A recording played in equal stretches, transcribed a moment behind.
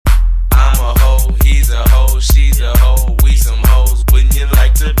she's a hoe. We some hoes. Wouldn't you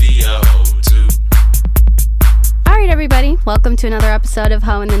like to be a hoe too? Alright everybody, welcome to another episode of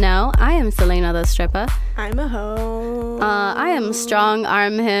Hoe in the Know. I am Selena the Stripper. I'm a hoe. I am strong,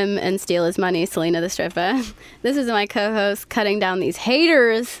 arm him, and steal his money, Selena the Stripper. This is my co-host cutting down these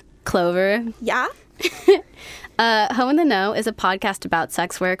haters, Clover. Yeah? Hoe in the Know is a podcast about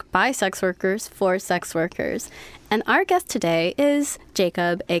sex work by sex workers for sex workers. And our guest today is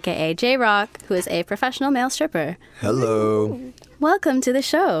Jacob, aka J-Rock, who is a professional male stripper. Hello. Welcome to the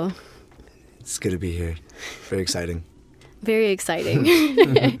show. It's good to be here. Very exciting. Very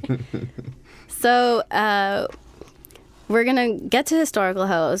exciting. So, we're going to get to historical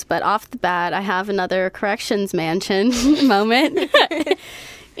hoes, but off the bat, I have another corrections mansion moment.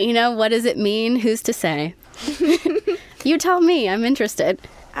 You know, what does it mean? Who's to say? You tell me. I'm interested.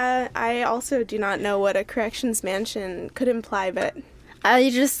 I also do not know what a corrections mansion could imply, but...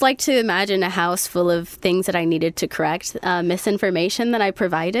 I just like to imagine a house full of things that I needed to correct, misinformation that I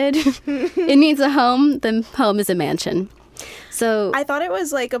provided. It needs a home. The home is a mansion. So I thought it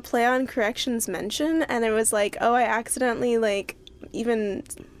was like a play on corrections mention, and it was like, oh, I accidentally even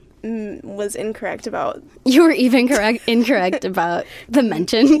was incorrect about... You were even incorrect about the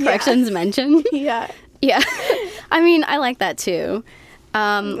mention, corrections mention. Yeah. Yeah. I mean, I like that too.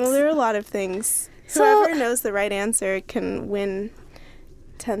 Well, there are a lot of things. Whoever knows the right answer can win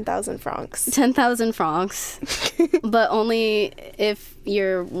 10,000 francs. 10,000 francs. But only if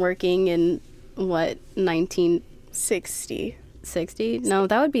you're working in, what, 1960? 60. No,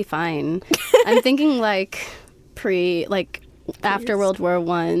 that would be fine. I'm thinking after World War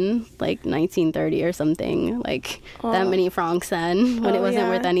I, like 1930 or something. That many francs then, when it wasn't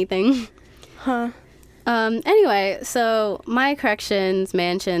worth anything. Huh. Anyway, so my corrections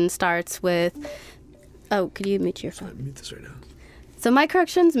mansion starts with... Oh, could you mute your phone? Mute this right now. So my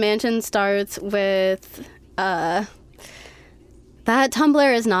corrections mansion starts with that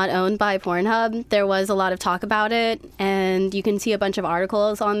Tumblr is not owned by Pornhub. There was a lot of talk about it, and you can see a bunch of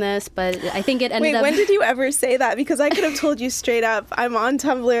articles on this, but I think it ended up... Wait, when did you ever say that? Because I could have told you straight up, I'm on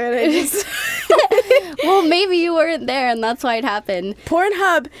Tumblr, and I just... Well, maybe you weren't there, and that's why it happened.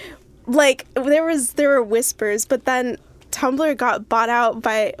 Pornhub, there were whispers, but then Tumblr got bought out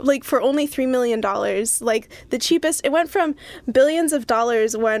by, for only $3 million. The cheapest, it went from billions of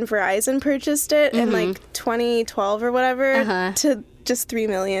dollars when Verizon purchased it in, 2012 or whatever, to just $3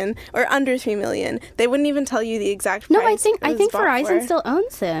 million, or under $3 million. They wouldn't even tell you the exact price. No, I think Verizon still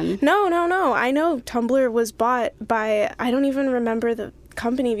owns him. No. I know Tumblr was bought by, I don't even remember the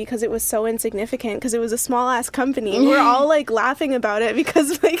company because it was so insignificant, because it was a small ass company. We're all laughing about it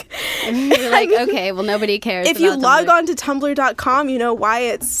because you're like, okay, well, nobody cares. If you log on to tumblr.com, you know why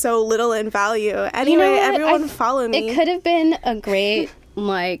it's so little in value. Anyway, everyone follow me. It could have been a great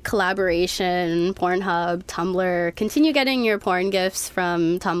collaboration. Pornhub, Tumblr, continue getting your porn gifts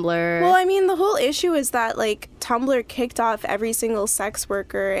from Tumblr. Well, I mean, the whole issue is that Tumblr kicked off every single sex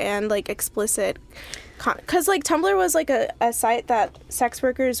worker and explicit, because Tumblr was a site that sex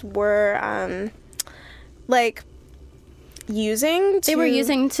workers were using to... They were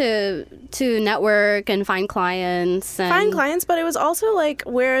using to network and find clients. But it was also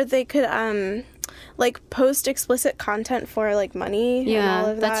where they could post explicit content for money. Yeah, and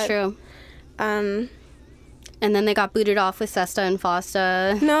all of that. That's true. And then they got booted off with Sesta and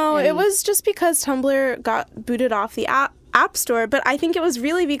Fosta. No, it was just because Tumblr got booted off the App Store, but I think it was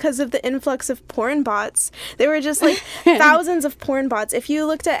really because of the influx of porn bots. There were just thousands of porn bots. If you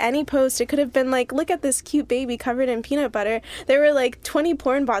looked at any post, it could have been look at this cute baby covered in peanut butter. There were 20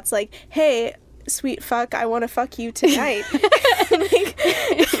 porn bots hey, sweet fuck, I want to fuck you tonight.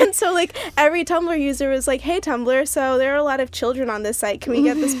 And so every Tumblr user was hey, Tumblr, so there are a lot of children on this site, can we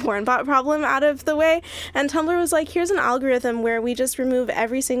get this porn bot problem out of the way? And Tumblr was here's an algorithm where we just remove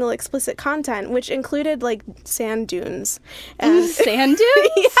every single explicit content, which included sand dunes. And sand dunes?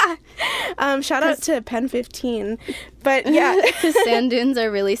 Yeah. Shout out to Pen 15. But yeah, because sand dunes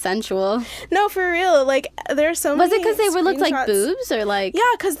are really sensual. No, for real. There's so many. Was it because they would look like boobs, or Yeah,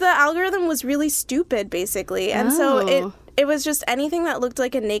 because the algorithm was really stupid, basically, and so it was just anything that looked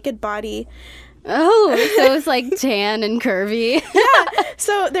like a naked body. Oh, so it was tan and curvy. Yeah.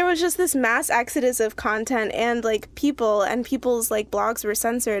 So there was just this mass exodus of content, and people's blogs were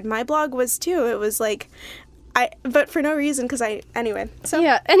censored. My blog was too. It was but for no reason, because anyway.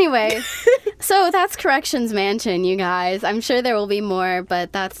 So so that's Corrections Mansion, you guys. I'm sure there will be more,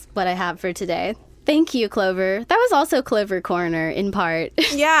 but that's what I have for today. Thank you, Clover. That was also Clover Corner, in part.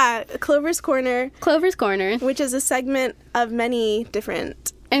 Yeah, Clover's Corner. Clover's Corner. Which is a segment of many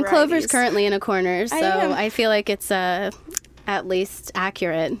different And varieties. Clover's currently in a corner, so I feel like it's at least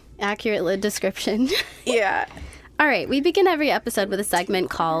accurate description. Yeah. All right, we begin every episode with a segment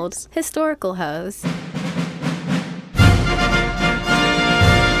called Historical Hose.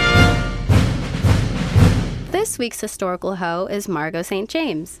 This week's historical hoe is Margot St.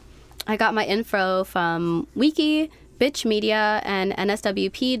 James. I got my info from Wiki, Bitch Media, and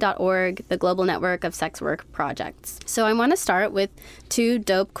nswp.org, the global network of sex work projects. So I want to start with 2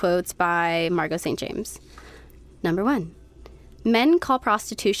 dope quotes by Margot St. James. Number 1. Men call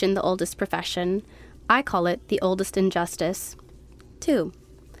prostitution the oldest profession. I call it the oldest injustice. 2.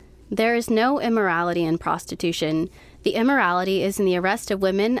 There is no immorality in prostitution. The immorality is in the arrest of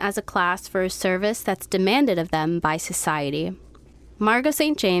women as a class for a service that's demanded of them by society. Margot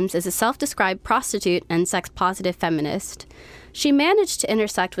St. James is a self-described prostitute and sex-positive feminist. She managed to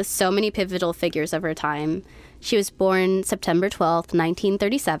intersect with so many pivotal figures of her time. She was born September 12,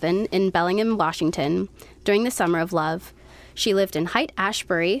 1937, in Bellingham, Washington, during the Summer of Love. She lived in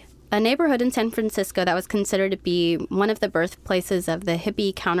Haight-Ashbury, a neighborhood in San Francisco that was considered to be one of the birthplaces of the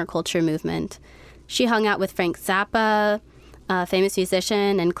hippie counterculture movement. She hung out with Frank Zappa, a famous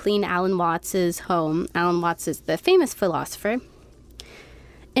musician, and cleaned Alan Watts' home. Alan Watts is the famous philosopher.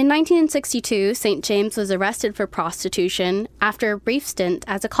 In 1962, St. James was arrested for prostitution after a brief stint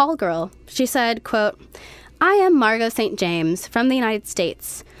as a call girl. She said, quote, "I am Margot St. James from the United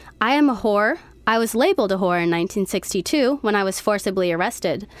States. I am a whore. I was labeled a whore in 1962 when I was forcibly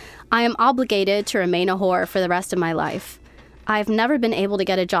arrested. I am obligated to remain a whore for the rest of my life. I've never been able to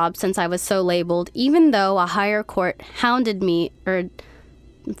get a job since I was so labeled, even though a higher court found me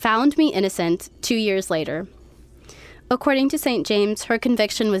innocent 2 years later." According to St. James, her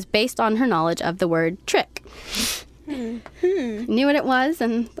conviction was based on her knowledge of the word trick. Knew what it was,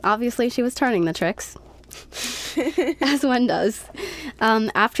 and obviously she was turning the tricks. As one does.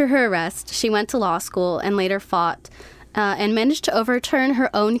 After her arrest, she went to law school and later fought and managed to overturn her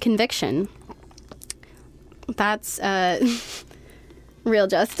own conviction. That's real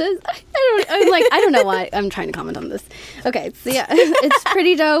justice. I don't know why I'm trying to comment on this. Okay, so yeah, it's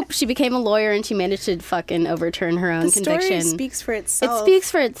pretty dope. She became a lawyer and she managed to fucking overturn her own conviction. The story speaks for itself. It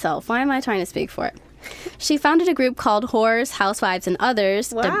speaks for itself. Why am I trying to speak for it? She founded a group called Whores, Housewives, and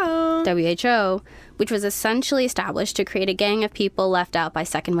Others, Wow. WHO, which was essentially established to create a gang of people left out by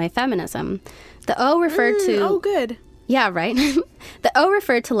second-wave feminism. The O referred to... Oh, good. Yeah, right? The O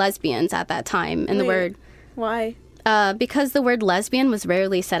referred to lesbians at that time, and the word... Why? Because the word lesbian was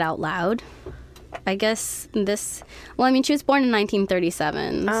rarely said out loud. I guess this... Well, I mean, she was born in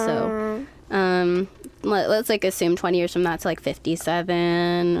 1937, so... let's, assume 20 years from that to,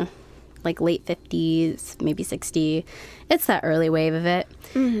 57... late 50s, maybe 60. It's that early wave of it.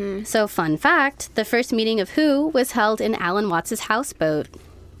 Mm-hmm. So, fun fact, the first meeting of WHO was held in Alan Watts' houseboat.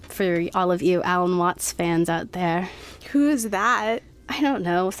 For all of you Alan Watts fans out there. Who is that? I don't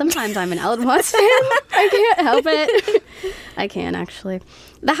know. Sometimes I'm an Alan Watts fan. I can't help it. I can, actually.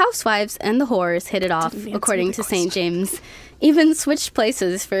 The housewives and the whores hit it off, according to St. James. Even switched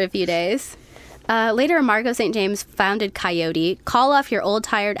places for a few days. Later, Margot St. James founded Coyote, Call Off Your Old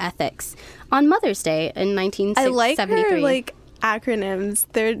Tired Ethics, on Mother's Day in 1973. I like her, acronyms.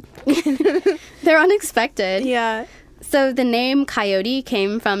 They're unexpected. Yeah. So the name Coyote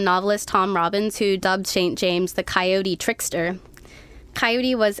came from novelist Tom Robbins, who dubbed St. James the Coyote Trickster.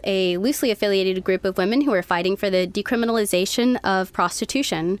 Coyote was a loosely affiliated group of women who were fighting for the decriminalization of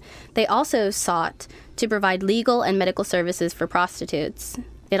prostitution. They also sought to provide legal and medical services for prostitutes.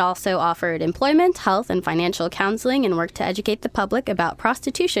 It also offered employment, health, and financial counseling and worked to educate the public about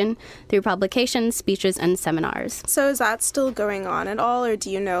prostitution through publications, speeches, and seminars. So is that still going on at all, or do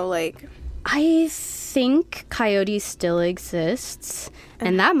you know, I think Coyote still exists,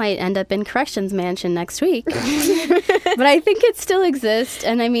 and that might end up in Corrections Mansion next week. But I think it still exists,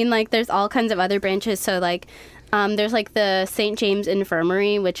 and I mean, there's all kinds of other branches. So, there's, the St. James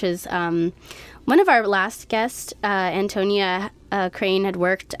Infirmary, which is... one of our last guests, Antonia Crane, had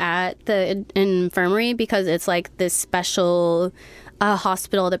worked at the infirmary because it's this special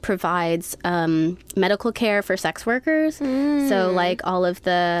hospital that provides medical care for sex workers. So all of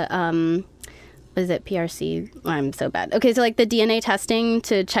the, is it PRC? I'm so bad. Okay, so the DNA testing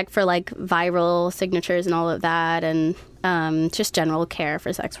to check for viral signatures and all of that, and just general care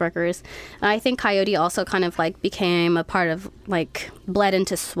for sex workers. And I think Coyote also kind of became a part of bled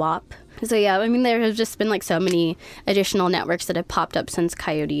into SWAP. So yeah, I mean, there have just been so many additional networks that have popped up since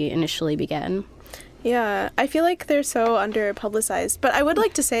Coyote initially began. Yeah, I feel like they're so under-publicized. But I would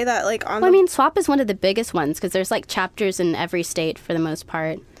like to say that, I mean, SWAP is one of the biggest ones because there's, chapters in every state for the most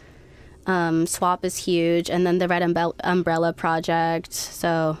part. SWAP is huge, and then the Red Umbrella Project.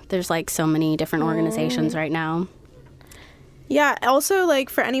 So there's, so many different organizations right now. Yeah, also, like,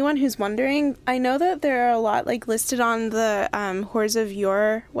 for anyone who's wondering, I know that there are a lot, like, listed on the Whores of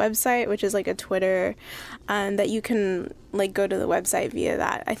Yore website, which is, like, a Twitter, that you can, like, go to the website via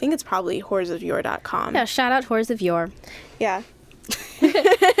that. I think it's probably whoresofyore.com. Yeah, shout out Whores of Yore. Yeah.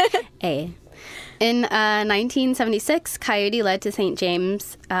 A. In 1976, Coyote, led by St.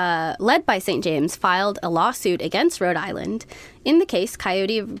 James, filed a lawsuit against Rhode Island. In the case,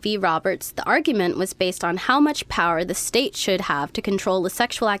 Coyote v. Roberts, the argument was based on how much power the state should have to control the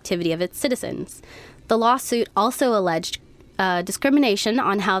sexual activity of its citizens. The lawsuit also alleged discrimination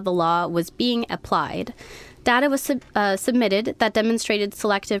on how the law was being applied. Data was submitted that demonstrated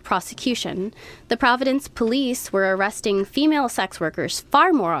selective prosecution. The Providence police were arresting female sex workers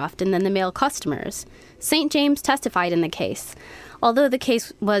far more often than the male customers. St. James testified in the case. Although the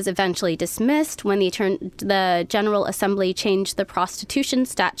case was eventually dismissed when the General Assembly changed the prostitution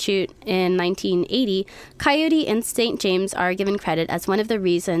statute in 1980, Coyote and St. James are given credit as one of the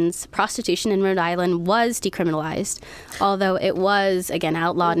reasons prostitution in Rhode Island was decriminalized, although it was, again,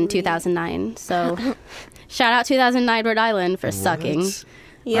 outlawed in 2009. So... Shout out 2009 Rhode Island for sucking.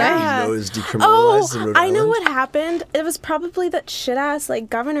 Yeah. I didn't know it was decriminalized in Rhode I know Island. what happened. It was probably that shit-ass, like,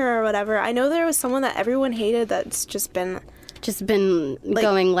 governor or whatever. I know there was someone that everyone hated that's just been...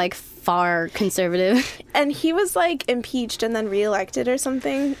 Going, like, far conservative. And he was, like, impeached and then reelected or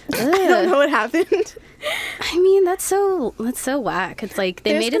something. I don't know what happened. I mean, that's so whack. It's like,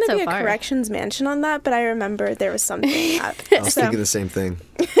 they made it so There's going to be far. a corrections mansion on that, but I remember there was something up. I was thinking the same thing.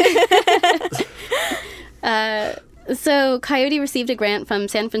 So Coyote received a grant from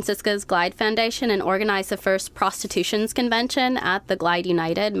San Francisco's Glide Foundation and organized the first prostitutions convention at the Glide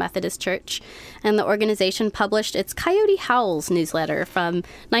United Methodist Church. And the organization published its Coyote Howls newsletter from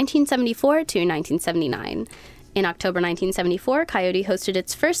 1974 to 1979. In October 1974, Coyote hosted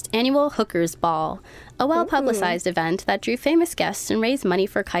its first annual Hookers Ball, a well-publicized event that drew famous guests and raised money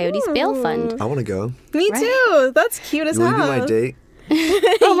for Coyote's bail fund. I want to go. Me too. That's cute as Will you hell. be my date?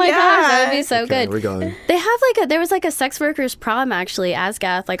 Oh my gosh, that would be so Okay, good. we're going. They have there was like a sex workers prom actually,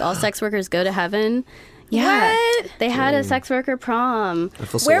 ASGAth, like all sex workers go to heaven. Yeah. What? They had a sex worker prom. I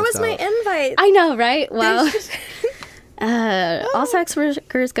feel so Where left was my out. invite? I know, right? Well, all sex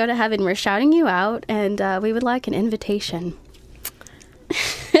workers go to heaven. We're shouting you out, and we would like an invitation.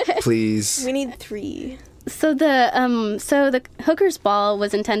 Please. We need 3. So the Hookers Ball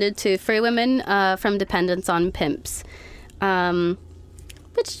was intended to free women from dependence on pimps,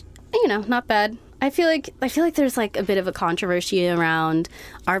 which, you know, not bad. I feel like there's like a bit of a controversy around,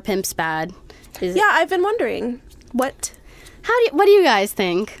 are pimps bad? Yeah, I've been wondering. What What do you guys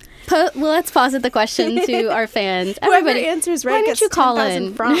think? Well, let's posit the question to our fans. Whoever Everybody, answers why right don't gets you call 10,000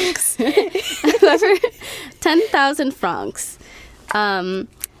 in? francs. Whoever, 10,000 francs.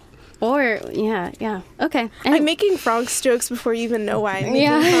 Or yeah. Okay. I'm making francs jokes before you even know why I'm making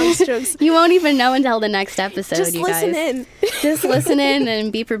Yeah. francs jokes. You won't even know until the next episode. Just you listen guys. in. Just listen in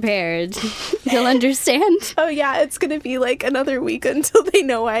and be prepared. You'll understand. Oh yeah, it's gonna be like another week until they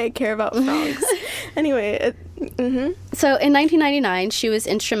know why I care about francs. Anyway, So in 1999, she was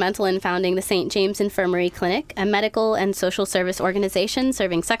instrumental in founding the St. James Infirmary Clinic, a medical and social service organization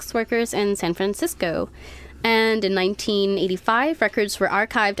serving sex workers in San Francisco. And in 1985, records were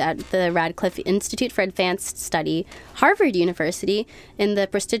archived at the Radcliffe Institute for Advanced Study, Harvard University, in the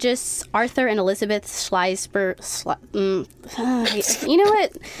prestigious Arthur and Elizabeth Schleisberg... you know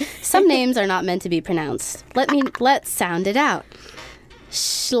what? Some names are not meant to be pronounced. Let's sound it out.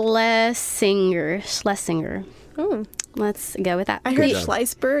 Schlesinger. oh, Let's go with that. I heard job.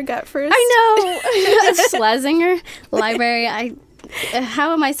 Schleisberg at first. I know. Schlesinger Library.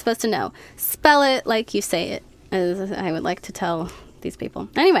 How am I supposed to know? Spell it like you say it, as I would like to tell these people.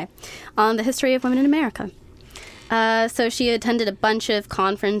 Anyway, on the history of women in America. So she attended a bunch of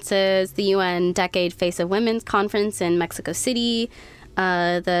conferences, the UN Decade Face of Women's Conference in Mexico City,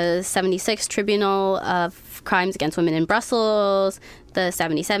 the 76th Tribunal of Crimes Against Women in Brussels, the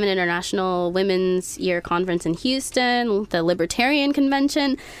 77 International Women's Year Conference in Houston, the Libertarian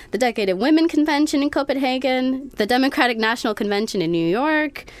Convention, the Decade of Women Convention in Copenhagen, the Democratic National Convention in New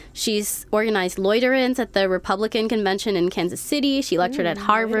York. She's organized loiterings at the Republican Convention in Kansas City. She lectured at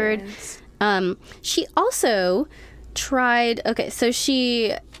Harvard. She also tried,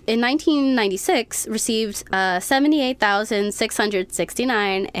 she, in 1996, received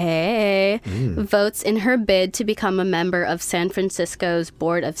 78,669 votes in her bid to become a member of San Francisco's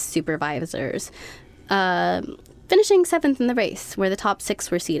Board of Supervisors, finishing 7th in the race, where the top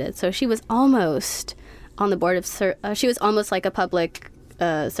 6 were seated. So she was almost on the board of, she was almost like a public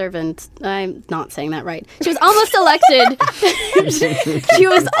servant. I'm not saying that right. She was almost elected. She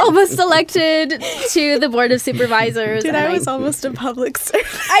was almost elected to the Board of Supervisors. Dude, and I was almost a public servant.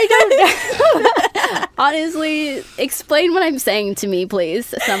 I don't know. Honestly, explain what I'm saying to me,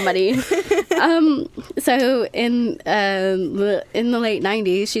 please, somebody. So in the late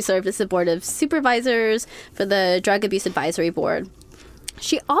 90s, she served as the Board of Supervisors for the Drug Abuse Advisory Board.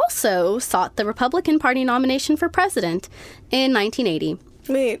 She also sought the Republican Party nomination for president in 1980.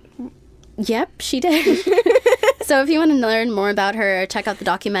 Wait, Yep, she did. So if you want to learn more about her, check out the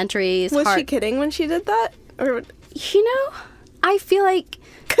documentaries. was she kidding when she did that? Or You know, I feel like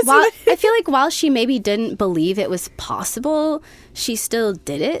while she maybe didn't believe it was possible, she still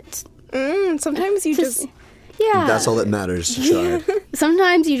did it. sometimes you just Yeah. That's all that matters. She tried.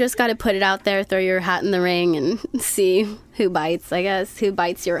 Sometimes you just got to put it out there, throw your hat in the ring, and see who bites, I guess. Who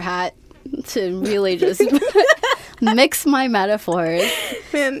bites your hat, to really just mix my metaphors.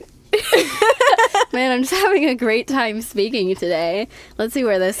 man. Man, I'm just having a great time speaking today. Let's see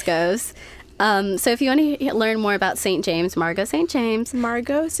where this goes. So if you want to learn more about St. James, Margot St. James.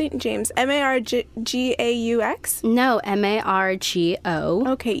 Margot St. James. Margaux? No,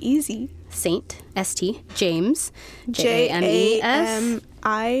 Margo. Okay, easy. Saint, St. James. James.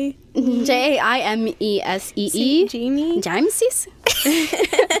 Jamesee. Jamie. Jameses.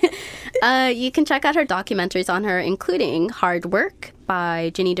 You can check out her documentaries on her, including Hard Work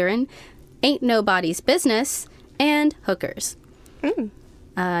by Ginny Duran, Ain't Nobody's Business, and Hookers.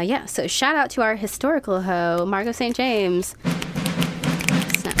 Yeah, so shout out to our historical hoe, Margot St. James.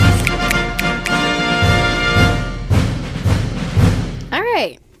 Snaps. All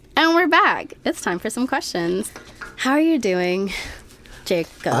right, and we're back. It's time for some questions. How are you doing,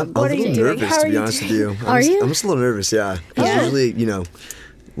 Jacob? I'm a What are little you doing? nervous, How to are be you honest with you. Are you? I'm just a little nervous, yeah. 'Cause Yeah. usually,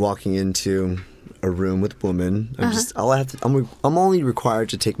 walking into a room with a woman, I'm only required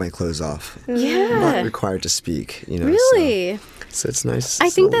to take my clothes off. I'm not Yeah. required to speak, Really? So it's nice. I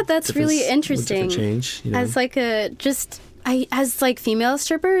It's a think little that's different- really little interesting. different change, As like as like female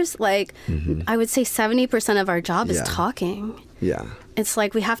strippers, like I would say 70% of our job is Yeah. talking. Yeah. It's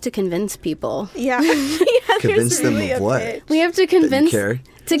like we have to convince people. Yeah. Convince them really of a what? pitch. We have to convince care?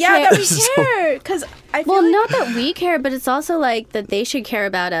 to Yeah, care. that we care. Because I feel Well, like not that we care, but it's also like that they should care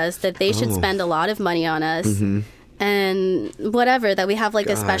about us, that they Oh. should spend a lot of money on us, and whatever, that we have like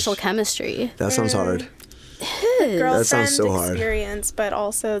a special Gosh. chemistry. That sounds hard. girlfriend That sounds so hard. experience, but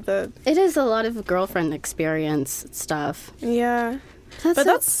also the It is a lot of girlfriend experience stuff. yeah. That's But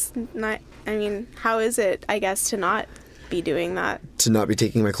that's not. I mean, how is it? I guess to not be doing that. To not be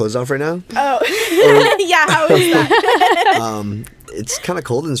taking my clothes off right now? Oh, yeah. How is that? It's kind of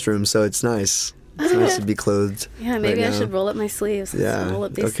cold in this room, so it's nice. It's nice to be clothed. yeah, maybe right I now. should roll up my sleeves. Yeah. Roll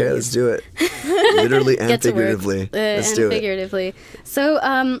up these Okay, let's sleeves. do it. Literally and Get to work. figuratively. Let's and do it. figuratively. So,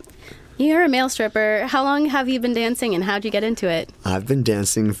 you're a male stripper. How long have you been dancing, and how'd you get into it? I've been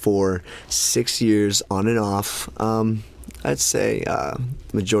dancing for 6 years on and off. I'd say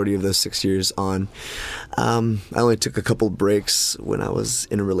majority of those 6 years on. I only took a couple breaks when I was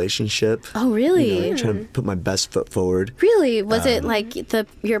in a relationship. Oh, really? Trying to put my best foot forward. Really? Was it like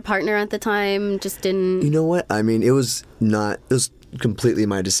your partner at the time just didn't? You know what? I mean, it was completely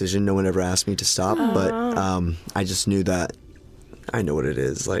my decision. No one ever asked me to stop, but I just knew that I know what it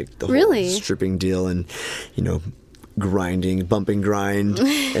is, like the Really? whole stripping deal and, grinding, bump and grind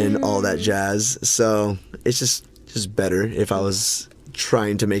and all that jazz. So it's just better if I was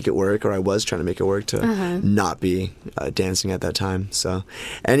trying to make it work, or I was trying to make it work to not be dancing at that time. So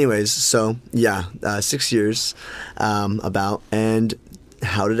anyways, 6 years about. And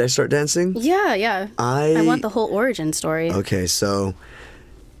how did I start dancing? Yeah. I want the whole origin story. Okay, so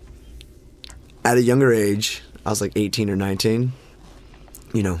at a younger age, I was like 18 or 19.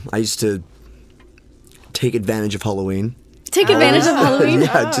 I used to take advantage of Halloween. Take advantage of Halloween.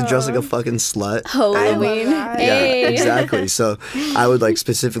 Yeah, to dress like a fucking slut. Halloween. that. Hey. Yeah, exactly. So I would like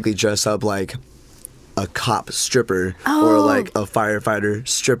specifically dress up like a cop stripper or like a firefighter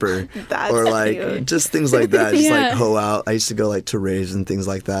stripper That's or like cute. just things like that. Just Yeah. like hoe out. I used to go like to raves and things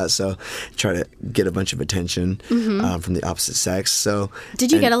like that. So try to get a bunch of attention from the opposite sex. So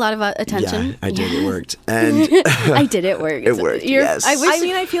Did you and- get a lot of attention? Yeah, I did. It worked. And I did. It worked. It worked, yes. I wish. I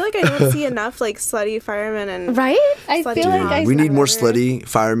mean, I feel like I don't see enough like slutty firemen and right? I Slutty feel like cops. I. we need more Whatever. slutty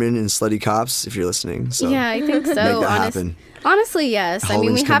firemen and slutty cops if you're listening. So Yeah, I think so. that happen. Honestly, yes. I mean, we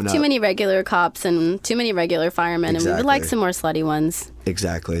Halloween's have coming too up. many regular cops and too many regular firemen, and we would like Exactly. some more slutty ones.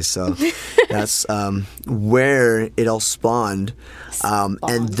 Exactly. So that's where it all spawned.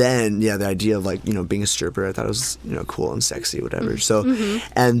 And then, the idea of like, being a stripper, I thought it was, cool and sexy, whatever. So,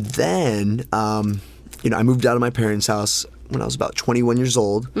 and then, I moved out of my parents' house when I was about 21 years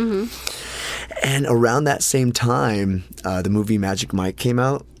old. And around that same time, the movie Magic Mike came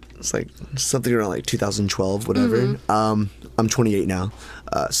out. It's like something around like 2012, whatever. I'm 28 now.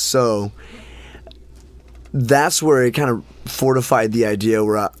 So that's where it kind of fortified the idea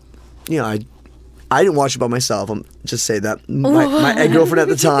where, I didn't watch it by myself. I'm just say that my ex-girlfriend at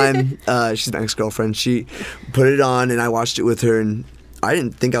the time, she's my ex-girlfriend. She put it on, and I watched it with her, and I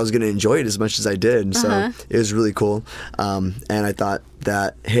didn't think I was going to enjoy it as much as I did. So it was really cool, and I thought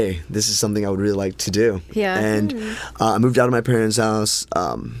that, hey, this is something I would really like to do. Yeah. And I moved out of my parents' house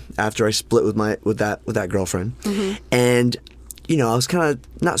after I split with that girlfriend, and I was kind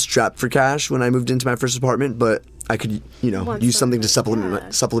of not strapped for cash when I moved into my first apartment, but I could, use something to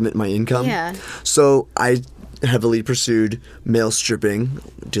supplement my income. Yeah. So I heavily pursued male stripping,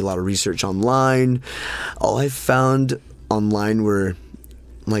 did a lot of research online. All I found online were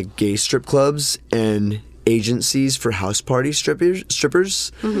like gay strip clubs and agencies for house party strippers.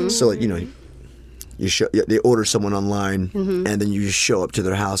 So like, they order someone online and then you just show up to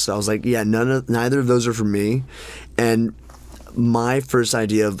their house. So I was like, yeah, neither of those are for me. And my first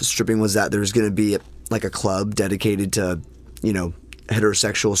idea of stripping was that there was going to be like a club dedicated to,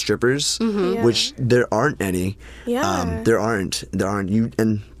 heterosexual strippers, which there aren't any. Yeah. There aren't.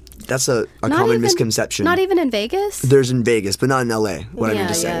 And that's a common misconception. Not even in Vegas? There's in Vegas, but not in LA. What I mean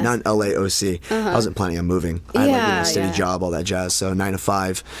to say, yeah. not in LA OC. I wasn't planning on moving. I had a steady job, all that jazz. So 9 to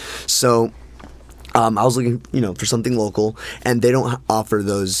 5. So I was looking, for something local, and they don't offer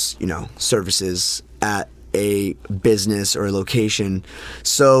those, services at a business or a location.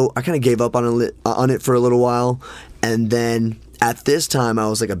 So I kind of gave up on it for a little while, and then at this time I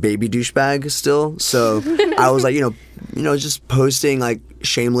was like a baby douchebag still. So I was like, just posting like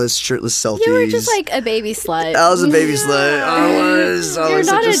shameless, shirtless selfies. You were just like a baby slut. I was a baby slut. I was You're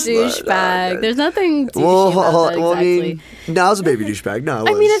not a douchebag. There's nothing douchey about that exactly. No, I was a baby douchebag. No, I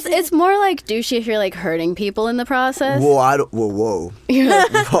was. I mean, it's more like douchey if you're like hurting people in the process. Whoa, whoa.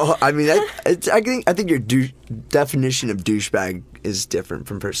 Whoa, I mean, I think your definition of douchebag is different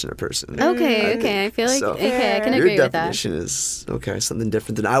from person to person. Okay. I feel like I can agree with that. Your definition is something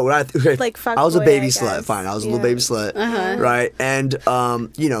different than I like fuck I was a boy, baby I slut. guess. Fine, I was a little baby slut, right? And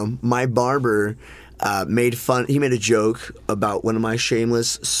my barber made fun. He made a joke about one of my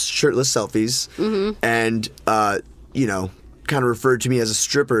shameless, shirtless selfies, and kind of referred to me as a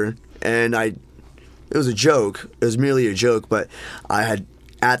stripper. And it was a joke. It was merely a joke, but I had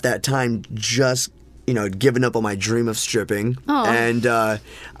at that time just given up on my dream of stripping. Aww. And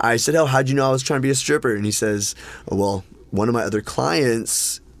I said, "Oh, how'd you know I was trying to be a stripper?" And he says, "Well, one of my other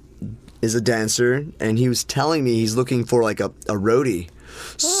clients is a dancer, and he was telling me he's looking for like a roadie,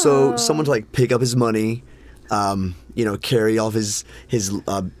 so someone to like pick up his money, carry all of his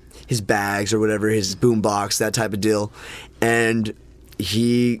bags or whatever, his boombox, that type of deal." And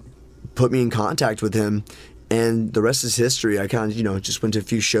he put me in contact with him, and the rest is history. I kind of, just went to a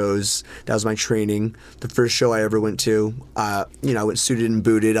few shows. That was my training. The first show I ever went to, I went suited and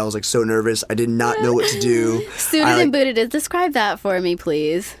booted. I was like so nervous. I did not know what to do. Suited and booted. Describe that for me,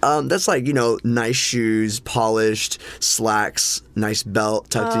 please. That's like, nice shoes, polished, slacks, nice belt,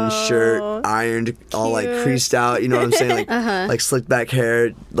 tucked in shirt, ironed, all like creased out. You know what I'm saying? Like, like slicked back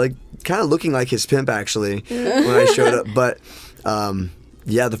hair, like kind of looking like his pimp actually when I showed up. But,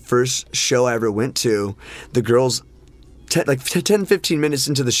 the first show I ever went to, the girls, 10, 15 minutes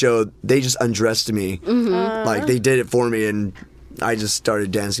into the show, they just undressed me. Like, they did it for me, and I just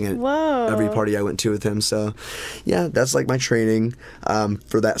started dancing at every party I went to with him. So, yeah, that's like my training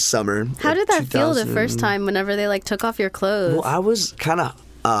for that summer. How did that feel the first time whenever they like took off your clothes? Well, I was kind of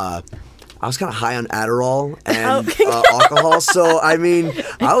high on Adderall and alcohol, so I mean,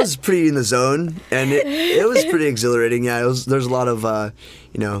 I was pretty in the zone, and it was pretty exhilarating. Yeah, there's a lot of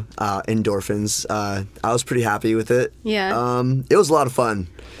endorphins. I was pretty happy with it. Yeah. It was a lot of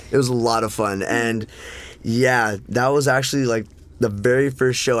fun. And yeah, that was actually like the very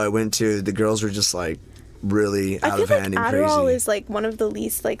first show I went to. The girls were just like really out of hand and crazy. Adderall is like one of the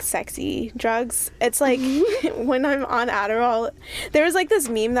least like sexy drugs. It's like when I'm on Adderall, there was like this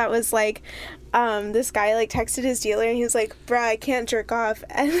meme that was like this guy like texted his dealer and he was like, "Bruh, I can't jerk off,"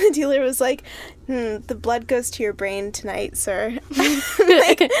 and the dealer was like, "The blood goes to your brain tonight, sir."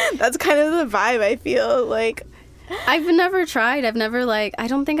 Like, that's kind of the vibe I feel like. I've never tried. I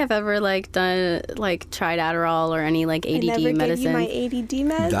don't think I've ever like done like tried Adderall or any like ADD medicine. Gave you my ADD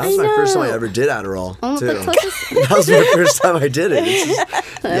meds. That was my first time I ever did Adderall too. That was my first time I did it.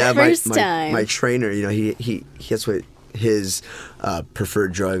 Time. My trainer, he gets what his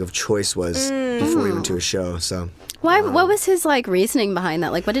preferred drug of choice was before we went to a show. So what was his like reasoning behind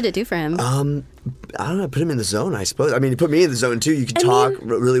that? Like, what did it do for him? I don't know, put him in the zone, I suppose. I mean, it put me in the zone too. You can talk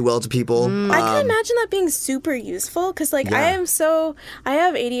really well to people. I can imagine that being super useful because, like, Yeah. I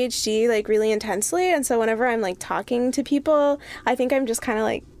have ADHD, like, really intensely. And so whenever I'm, like, talking to people, I think I'm just kind of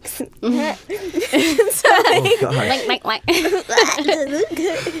like, so, like, Oh gosh.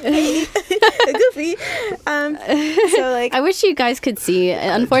 goofy. So, like, I wish you guys could see.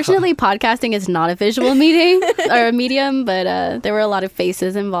 Unfortunately, podcasting is not a visual meeting or a medium, but there were a lot of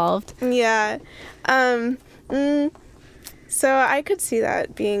faces involved. yeah. So I could see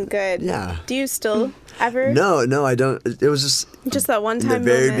that being good. Yeah. Do you still ever? No, I don't. It was Just that one in the time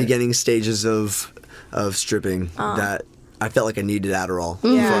very moment. beginning stages of stripping that I felt like I needed Adderall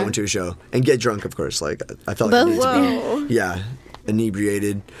Yeah. before I went to a show and get drunk, of course. Like I felt like I needed to Whoa. be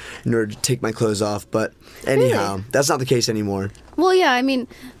inebriated in order to take my clothes off. But anyhow, that's not the case anymore. Well, yeah, I mean,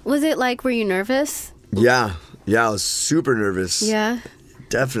 was it like, were you nervous? Yeah, I was super nervous. Yeah.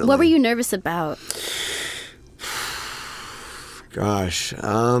 Definitely. What were you nervous about? Gosh,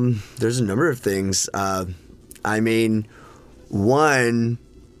 there's a number of things. I mean, one,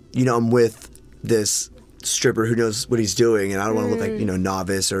 I'm with this stripper who knows what he's doing, and I don't want to look like,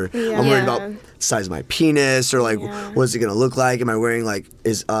 novice, or I'm worried about the size of my penis, or like, what's it gonna look like? Am I wearing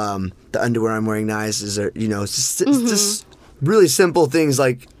is the underwear I'm wearing nice? Is there, it's just really simple things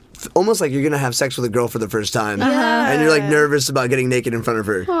like. Almost like you're gonna have sex with a girl for the first time, and you're like nervous about getting naked in front of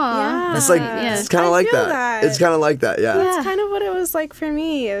her. Yeah. It's like Yeah. it's kind I of like feel that. that. It's kind of like that, yeah. That's kind of what it was like for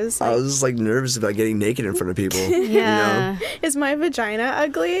me. It was I like, was just like nervous about getting naked in front of people. Yeah. is my vagina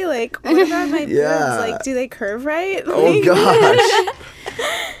ugly? Like, what about my Yeah. boobs? Like, do they curve right? Oh Like, gosh.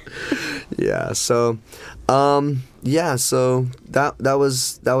 Yeah. So, so that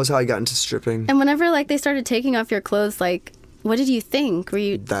was how I got into stripping. And whenever like they started taking off your clothes, like, what did you think? Were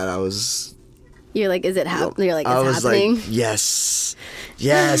you? That I was. You're like, is it happening? You're like, I it's was happening. like, yes.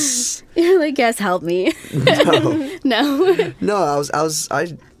 You're like, yes, help me. No, No. no.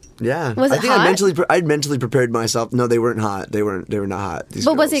 Yeah. Was I it think hot? I'd mentally prepared myself. No, they weren't hot. They were not hot. These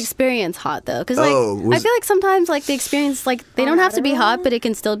But was the girls. experience hot though? Because like, Oh, I feel like sometimes like the experience, like they don't have to be hot, but it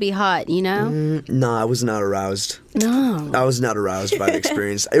can still be hot. You know? No, I was not aroused. No. I was not aroused by the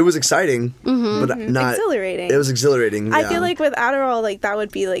experience. It was exciting, but not Exhilarating. It was exhilarating. I yeah. feel like with Adderall, like, that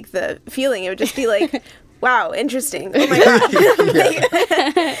would be like the feeling. It would just be like, wow, interesting. Oh my God.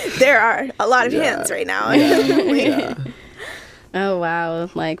 Like, there are a lot of hands right now. Like, Oh wow,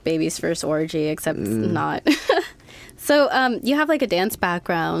 like baby's first orgy, except not. So you have like a dance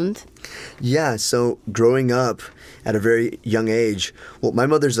background. Yeah, so growing up at a very young age, well, my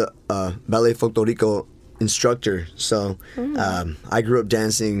mother's a ballet folklorico instructor, so I grew up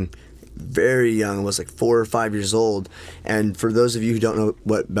dancing very young. I was like 4 or 5 years old. And for those of you who don't know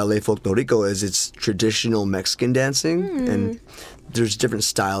what ballet folklorico is, it's traditional Mexican dancing, and there's different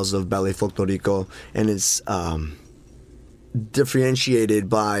styles of ballet folklorico, and it's differentiated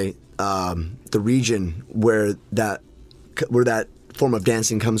by the region where that form of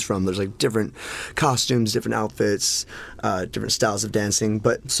dancing comes from. There's like different costumes, different outfits, different styles of dancing.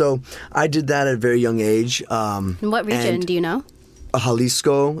 But so I did that at a very young age. In what region and do you know?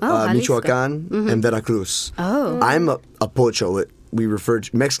 Jalisco, Jalisco. Michoacan, and Veracruz. Oh. I'm a pocho.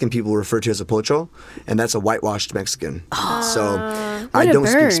 Mexican people refer to as a pocho, and that's a whitewashed Mexican. So I a don't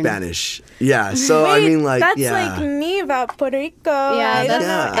burn. speak Spanish. Yeah, so I wait, mean, like, that's yeah. like me about Puerto Rico. Yeah, I don't know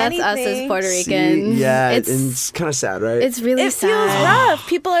that's us as anything. Puerto See, Ricans. yeah, it's and it's kind of sad, right? it's really It sad. feels rough.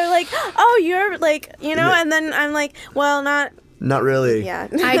 People are like, "Oh, you're like, and then I'm like, "Well, not Not really. yeah."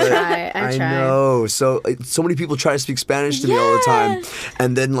 I try. I I try. know. So so many people try to speak Spanish to me all the time, Yes.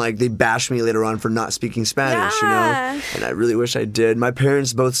 and then like they bash me later on for not speaking Spanish, Yeah. And I really wish I did. My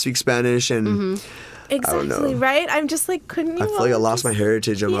parents both speak Spanish, and Exactly, know. right? I'm just like, couldn't you? I feel like I all lost my just-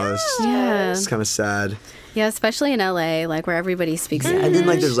 heritage almost. Yeah. It's kind of sad. Yeah, especially in LA, like where everybody speaks And Spanish. then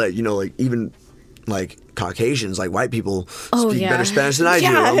like there's like like even like Caucasians, like white people Oh, speak yeah. better Spanish than I do.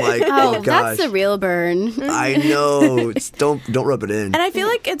 Yeah. I'm like, Oh, oh gosh, that's the real burn. I know. Don't rub it in. And I feel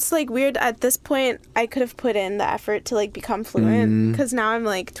like it's like weird at this point. I could have put in the effort to like become fluent because now I'm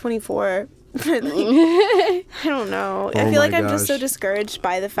like 24. But, like, I don't know. I Oh feel like my I'm just so gosh. discouraged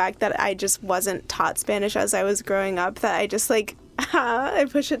by the fact that I just wasn't taught Spanish as I was growing up that I just like I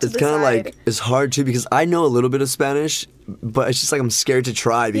push it to It's the kind of side. like it's hard too because I know a little bit of Spanish, but it's just like I'm scared to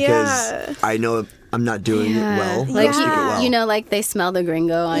try because Yeah. I know I'm not doing it well. I Like don't speak it well. you know, like they smell the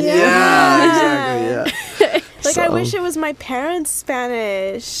gringo on you. Yeah, exactly. Yeah. Like I So- wish it was my parents'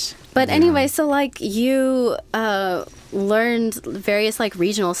 Spanish. But anyway, so like you learned various like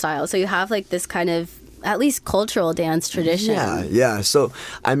regional styles. So you have like this kind of at least cultural dance tradition. Yeah. So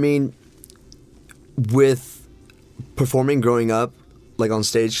I mean, with performing growing up, like on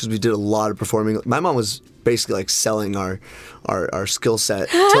stage because we did a lot of performing. My mom was basically like selling our skill set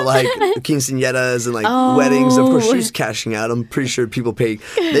to like quinceañeras and like weddings. Of course, she was cashing out. I'm pretty sure people paid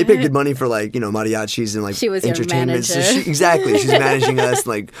good money for like, you know, mariachis and like She was your entertainment. So manager. exactly, she's managing us,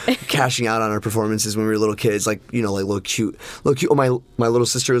 like cashing out on our performances when we were little kids. Like, you know, like little cute. Oh, my little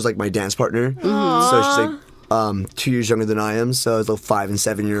sister was like my dance partner, so she's like 2 years younger than I am. So it's a 5 and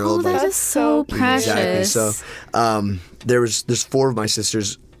 7 year old. that is so precious. Exactly. So there's 4 of my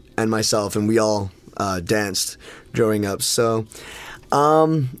sisters and myself, and we all danced growing up. So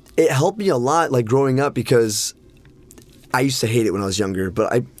it helped me a lot, like growing up, because I used to hate it when I was younger,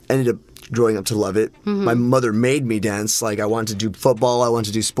 but I ended up growing up to love it. My mother made me dance. Like I wanted to do football, I wanted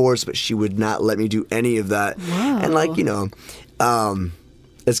to do sports, but she would not let me do any of that. And like, you know,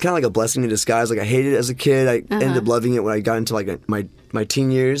 it's kind of like a blessing in disguise. Like I hated it as a kid. I ended up loving it when I got into like my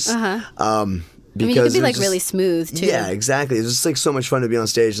teen years. I mean, you could be like really smooth too. Yeah, exactly. It's just like so much fun to be on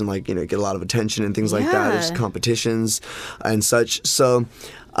stage and like, you know, get a lot of attention and things like that. There's competitions and such. So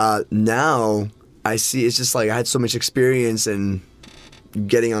now I see it's just like I had so much experience in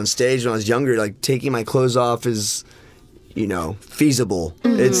getting on stage when I was younger. Like taking my clothes off is, you know, feasible.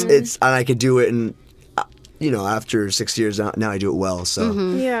 It's and I could do it, and you know, after 6 years now I do it well. So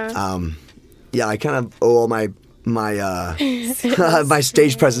yeah, I kind of owe all my my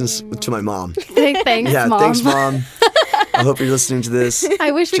stage presence to my mom. Thanks, Yeah, Mom. thanks, Mom. I hope you're listening to this.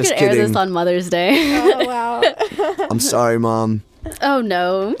 I wish we Just could air kidding. this on Mother's Day. Oh wow. I'm sorry, Mom. Oh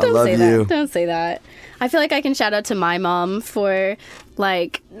no, don't love say you. that. Don't say that. I feel like I can shout out to my mom for,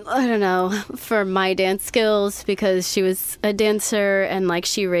 like, I don't know, for my dance skills, because she was a dancer and like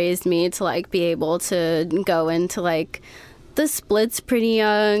she raised me to like be able to go into like the splits pretty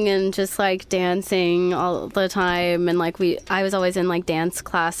young and just like dancing all the time, and like I was always in like dance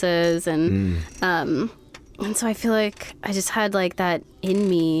classes, and so I feel like I just had like that in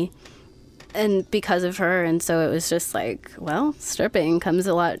me, and because of her, and so it was just like, well, stripping comes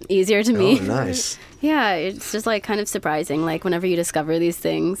a lot easier to me. Oh, nice. Yeah, it's just like kind of surprising, like whenever you discover these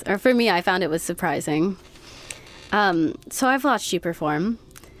things, or for me, I found it was surprising. So I've watched you perform,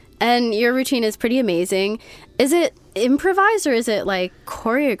 and your routine is pretty amazing. Is it improvised or is it like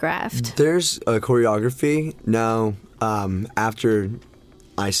choreographed? There's a choreography now. After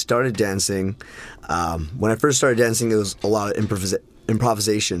I started dancing, when I first started dancing, it was a lot of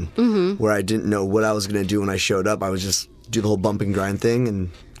improvisation, where I didn't know what I was going to do when I showed up. I would just do the whole bump and grind thing and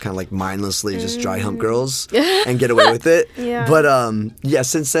kind of like mindlessly just dry hump girls and get away with it. Yeah. But yeah,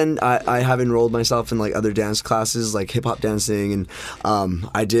 since then I have enrolled myself in like other dance classes, like hip hop dancing, and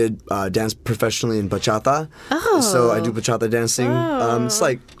I did dance professionally in bachata. So I do bachata dancing. It's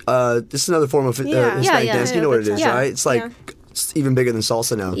like this is another form of Hispanic dance. You know what it is, Yeah. right? It's like it's even bigger than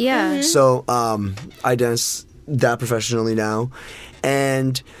salsa now. Yeah. So I dance that professionally now,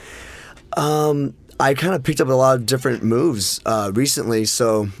 and I kind of picked up a lot of different moves recently,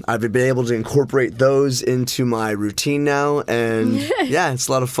 so I've been able to incorporate those into my routine now, and yeah, it's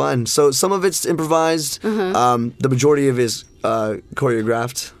a lot of fun. So some of it's improvised, the majority of it is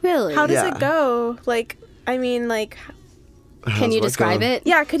choreographed. Really? How does Yeah. it go? Like, I mean, like, Can you describe it?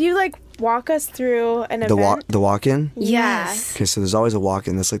 yeah, could you like walk us through an event? The walk-in? Yes. Okay, so there's always a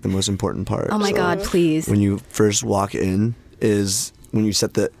walk-in. That's like the most important part. Oh my So God, please. when you first walk in is when you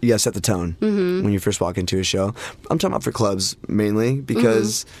set the tone when you first walk into a show. I'm talking about for clubs mainly,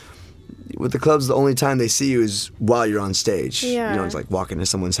 because with the clubs, the only time they see you is while you're on stage. Yeah. You know, it's like walking to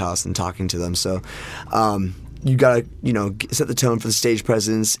someone's house and talking to them. So you gotta, you know, set the tone for the stage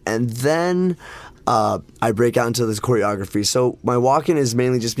presence, and then I break out into this choreography. So my walk-in is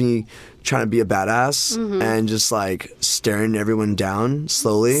mainly just me trying to be a badass and just like staring everyone down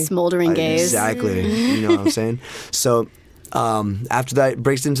slowly. Smoldering gaze. Exactly. You know what I'm saying? So after that, it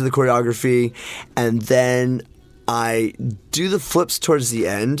breaks into the choreography, and then I do the flips towards the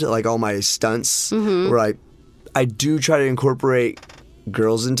end, like all my stunts, where I do try to incorporate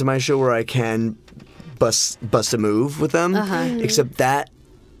girls into my show where I can bust a move with them, except that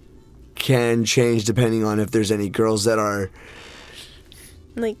can change depending on if there's any girls that are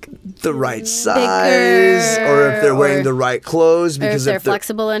Like, the right size, or if they're wearing or- the right clothes, Or if because they're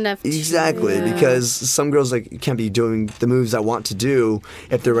flexible enough. Exactly, because some girls like can't be doing the moves I want to do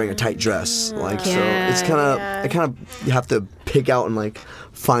if they're wearing a tight dress. Like, so it's kind of I kind of you have to pick out and like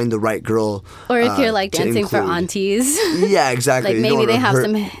find the right girl. Or if you're like to dancing for include. aunties. Yeah, exactly. Like, You don't maybe wanna they have hurt-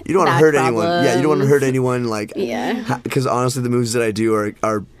 some You don't want to back hurt anyone. Yeah, you don't want to hurt problems. anyone. Like, Yeah. because honestly, the moves that I do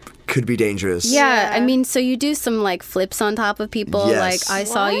are could be dangerous. Yeah, I mean, so you do some like flips on top of people. Yes. Like I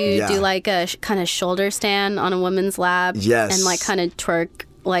saw you Yeah. do like a kind of shoulder stand on a woman's lap. Yes. And like kind of twerk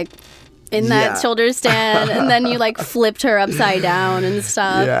like in Yeah. that shoulder stand, and then you like flipped her upside down and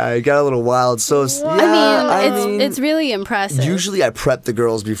stuff. Yeah, it got a little wild. So I mean, it's really impressive. usually I prep the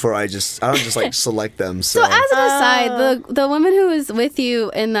girls before I don't just like select them. So, So as an aside, the woman who was with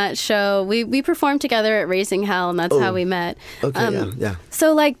you in that show, we performed together at Raising Hell, and that's how we met. okay, yeah.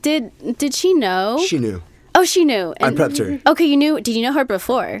 So like, did she know? She knew. Oh, she knew. I prepped her. Okay, you knew. Did you know her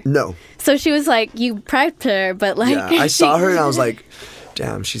before? No. So she was like, you prepped her, but like, Yeah, I saw her and I was like,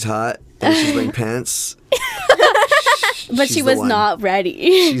 damn, she's hot and she's wearing pants. but She's she the was one. not ready.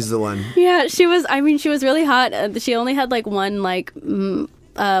 She's the one. Yeah, she was. I mean, she was really hot. She only had like one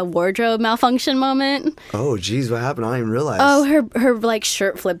wardrobe malfunction moment. Oh, geez, what happened? I didn't even realize. Oh, her like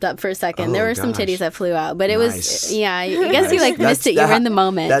shirt flipped up for a second. There Oh, were some gosh. titties that flew out, but it Nice. was I guess you like missed it. You were in the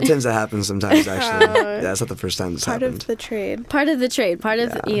moment. That tends to happen sometimes, actually. Yeah, that's not the first time it's Part happened. of the trade. part of the trade, part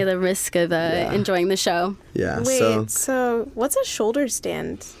of the risk of enjoying the show. Yeah, Wait, so what's a shoulder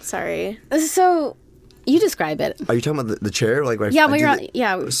stand? Sorry. So you describe it. are you talking about the chair? Like, where Yeah, I when do you're on, the-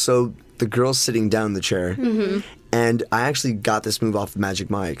 yeah. So the girl's sitting down in the chair, and I actually got this move off Magic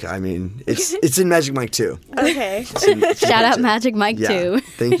Mike. I mean, it's in Magic Mike too. Okay. Shout out Magic Mike Yeah, too.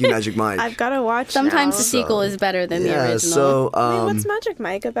 thank you, Magic Mike. I've got to watch Sometimes now. the sequel is better than the yeah, original. so Wait, what's Magic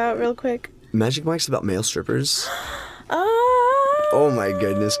Mike about, real quick? Magic Mike's about male strippers. Oh. Oh my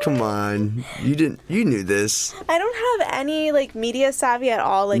goodness, come on. You knew this. I don't have any like media savvy at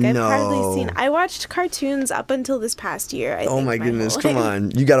all. Like I've hardly seen. I watched cartoons up until this past year. I Oh think, my goodness, whole come life.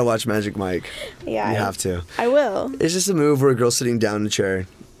 on. You gotta watch Magic Mike. Yeah, You have to. I will. It's just a move where a girl's sitting down in a chair,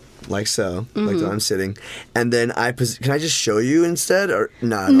 like so, like the one I'm sitting, and then can I just show you instead, or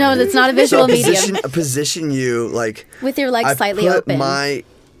no? No, that's not a visual medium. Position you like With your legs I slightly put open. my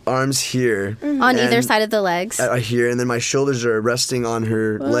arms here On either and- side of the legs. here, and then my shoulders are resting on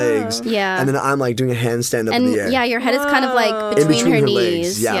her legs. Yeah. and then I'm like doing a handstand up in and the air. yeah, your head is kind of like in between, her her knees.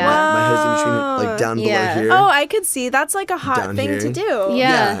 legs. Yeah, Yeah. My head's in between, her, like down Yeah. below here. Oh, I could see. That's like a hot Down thing here. to do. Yeah.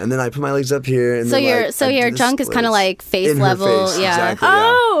 Yeah, and then I put my legs up here, and So then, your like, so I do your the junk is kind of splits. like face In her level. face, Yeah. exactly.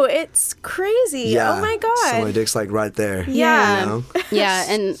 Yeah. Oh, it's crazy. Yeah. Oh my god. So my dick's like right there. Yeah. You know? Yeah,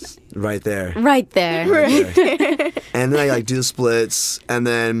 and Right there. right there. And then I like do the splits, and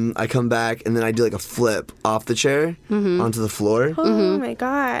then I come back, and then I do like a flip off the chair onto the floor. Oh my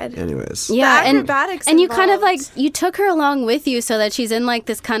god. Anyways. Yeah, The and acrobatics and you kind of like involved. you took her along with you so that she's in like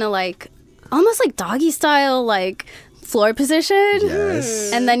this kind of like almost like doggy style like floor position.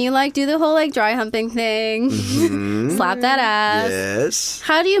 Yes. And then you like do the whole like dry humping thing, slap that ass. Yes.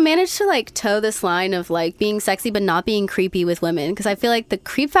 How do you manage to like toe this line of like being sexy but not being creepy with women? Because I feel like the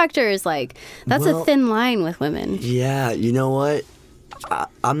creep factor is like that's a Well- thin line with women. Yeah, you know what?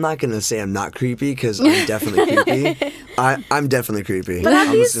 I'm not gonna say I'm not creepy because I'm definitely creepy. I'm definitely creepy. But I'm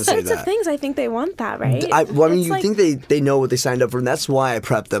at these just gonna say sorts of that. things, I think they want that, right? I mean, It's you like- think they know what they signed up for, and that's why I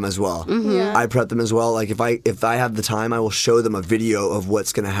prep them as well. Yeah. I prep them as well. Like if I have the time, I will show them a video of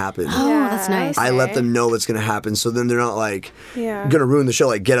what's gonna happen. Oh, that's nice. I let okay. them know what's gonna happen, so then they're not like Yeah. gonna ruin the show,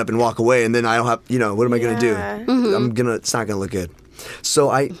 like get up and walk away, and then I don't have, what am I gonna do? Yeah. It's not gonna look good. So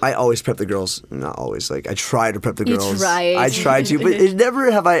I always prep the girls. Not always, like I try to prep the You girls. tried. I try to, but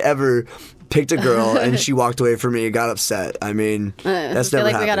never have I ever picked a girl and she walked away from me and got upset. I mean, that's I feel never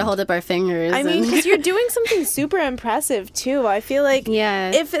like happened. we gotta hold up our fingers. I mean, and- because you're doing something super impressive too. I feel like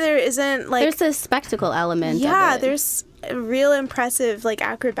Yeah. if there isn't like there's a spectacle element. yeah, of it. there's real impressive like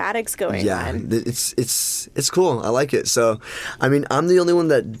acrobatics going Yeah, on. it's cool. I like it. So, I mean, I'm the only one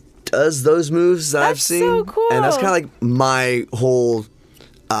that does those moves that I've That's seen, so cool. and that's kind of like my whole.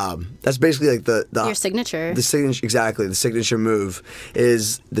 That's basically like the Your signature. The signature, exactly. The signature move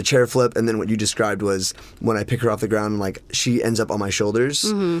is the chair flip, and then what you described was when I pick her off the ground, and like she ends up on my shoulders.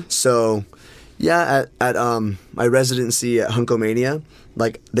 Mm-hmm. So, yeah, at my residency at Hunkomania,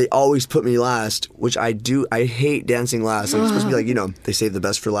 like they always put me last, which I do. I hate dancing last. Like, it's supposed to be like they save the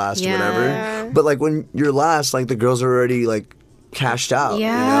best for last, or Yeah. whatever. But like when you're last, like the girls are already like cashed out.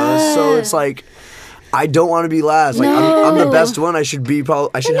 Yeah. So it's like. I don't want to be last. Like I'm the best one. I should be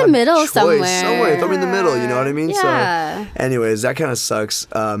probably. I should the have middle choice somewhere. Throw me in the middle. You know what I mean? Yeah. So, anyways, that kind of sucks.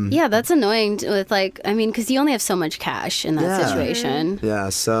 Yeah, that's annoying with like, I mean, because you only have so much cash in that Yeah. situation. Yeah.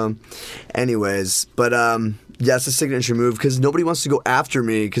 So, anyways, but yeah, it's a signature move because nobody wants to go after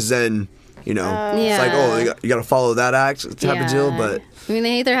me because then it's like, oh, you got to follow that act type of deal. But I mean,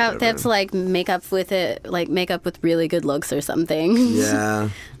 they either have to like make up with really good looks or something. yeah,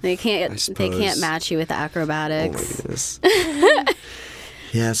 they can't suppose. match you with the oh my acrobatics. goodness.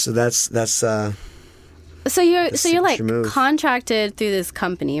 Yeah. So that's so you're like signature move. contracted through this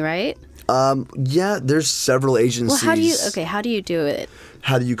company, right? Yeah, there's several agencies. Well, how do you do it?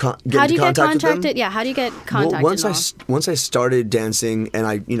 How do you get How in do you get contact with them? contracted? Yeah, how do you get contacted? Well, once I started dancing and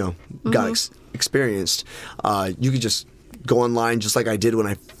I got experienced, you could just go online just like I did when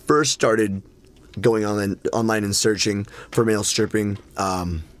I first started going online and searching for male stripping.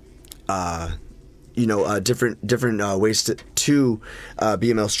 Different ways to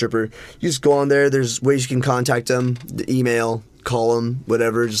be a male stripper. You just go on there. There's ways you can contact them, the email, call them,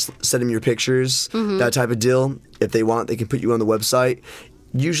 whatever. Just send them your pictures, that type of deal. If they want, they can put you on the website.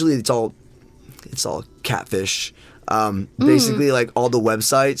 Usually, it's all catfish. Basically, like all the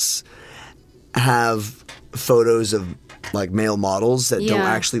websites have photos of like male models that don't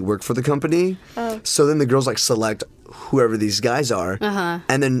actually work for the company. So then the girls like select whoever these guys are,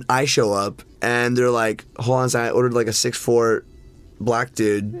 and then I show up and they're like, "Hold on a second, I ordered like a 6'4" black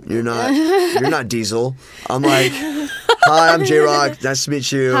dude. You're not Diesel." I'm like, "Hi, I'm J Rock. Nice to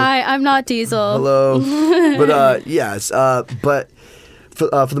meet you." Hi, I'm not Diesel. Hello. But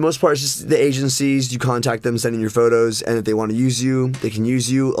but for the most part, it's just the agencies. You contact them, send in your photos, and if they want to use you, they can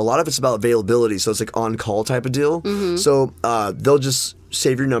use you. A lot of it's about availability, so it's like on call type of deal. So they'll just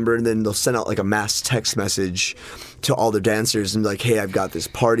save your number and then they'll send out like a mass text message to all their dancers and be like, "Hey, I've got this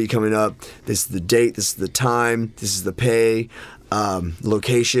party coming up. This is the date. This is the time. This is the pay,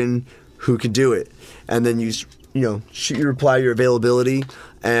 location. Who can do it?" And then you shoot your reply, your availability,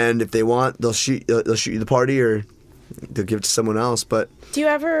 and if they want, they'll shoot you the party or they'll give it to someone else. But Do you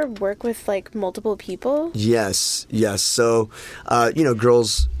ever work with like multiple people? yes. So,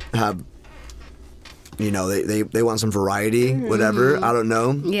 girls have, they want some variety, whatever. I don't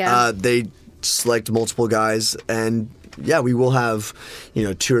know. Yeah. They select multiple guys, and we will have,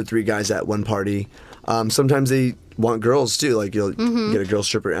 2 or 3 guys at one party. Sometimes they want girls too, like you'll get a girl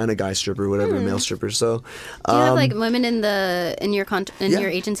stripper and a guy stripper, whatever, male stripper. So, Do you have like women in your your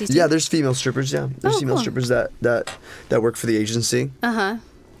agencies too? Yeah, there's female strippers. Yeah, there's female strippers that work for the agency.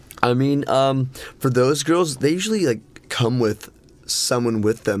 I mean, for those girls, they usually like come with someone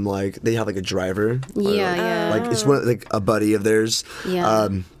with them, like they have like a driver. Like it's like a buddy of theirs.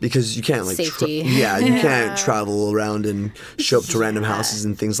 Because you can't like safety. you can't travel around and show up to random houses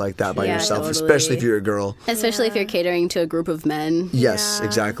and things like that by yourself, totally. especially if you're a girl. Especially if you're catering to a group of men. Yes,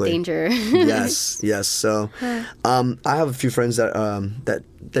 exactly. Danger. yes. So, I have a few friends that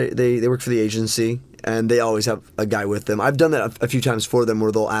they work for the agency. And they always have a guy with them. I've done that a few times for them,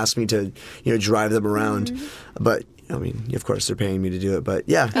 where they'll ask me to, drive them around. But I mean, of course, they're paying me to do it. But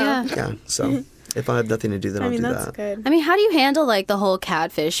yeah. So if I have nothing to do, then I'll do that's that. good. I mean, how do you handle like the whole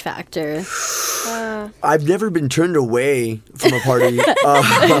catfish factor? I've never been turned away from a party.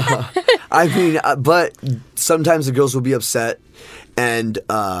 But sometimes the girls will be upset, and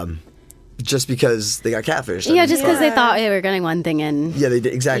just because they got catfished. Yeah, just because they thought they were getting one thing in. Yeah, they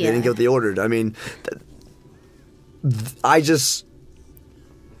did, exactly. They didn't get what they ordered. I mean, I just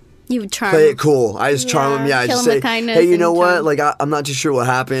You would charm. play it cool. I just charm them. Yeah, I Kill just them say, with kindness "Hey, you know and what? charm." Like, I'm not too sure what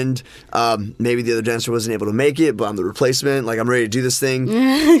happened. Maybe the other dancer wasn't able to make it, but I'm the replacement. Like, I'm ready to do this thing.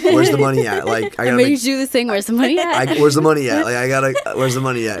 Where's the money at? Like, I I'm gotta ready to do this thing. Where's the money at? where's the money at? Like, where's the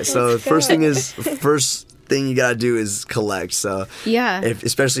money at? So first thing you gotta do is collect. So Yeah.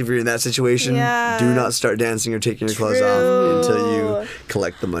 especially if you're in that situation, Yeah. do not start dancing or taking your clothes off until you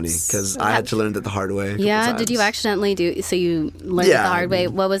collect the money. Because I had to learn that the hard way. a couple Yeah, did you times. accidentally do? So you learned it Yeah. the hard way.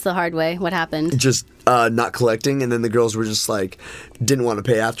 What was the hard way? What happened? Just not collecting, and then the girls were just like didn't want to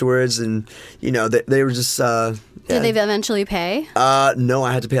pay afterwards, and they were just. Did they eventually pay? No,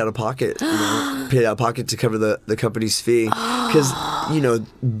 I had to pay out of pocket. Pay out of pocket to cover the company's fee, because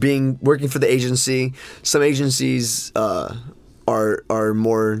working for the agency, some agencies are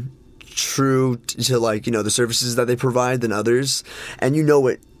more true to like the services that they provide than others, and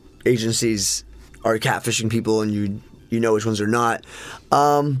what agencies are catfishing people, and you know which ones are not.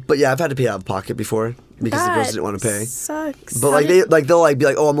 But yeah, I've had to pay out of pocket before because the girls didn't want to pay. Sucks. But like they'll like be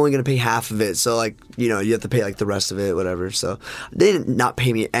like, "Oh, I'm only gonna pay half of it," so like you have to pay like the rest of it, whatever. So they didn't not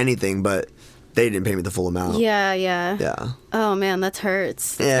pay me anything, but they didn't pay me the full amount. Yeah. Oh man, that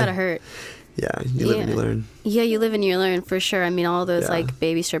hurts. That's gotta hurt. Yeah, you live and you learn. Yeah, you live and you learn for sure. I mean, all those Yeah. like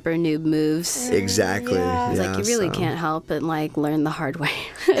baby stripper noob moves. Exactly. Yeah. It's like you really so- can't help but like learn the hard way.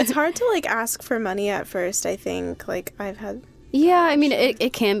 It's hard to like ask for money at first, I think. Like I've had Yeah, I mean,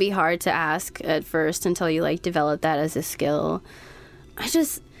 it can be hard to ask at first until you like develop that as a skill. it's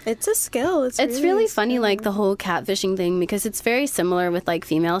a skill. It's really a funny, skill. like the whole catfishing thing, because it's very similar with like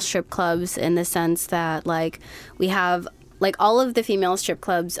female strip clubs in the sense that like we have like all of the female strip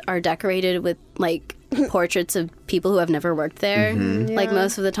clubs are decorated with like portraits of people who have never worked there. Like Yeah.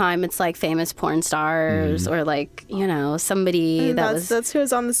 most of the time, it's like famous porn stars or like somebody That's who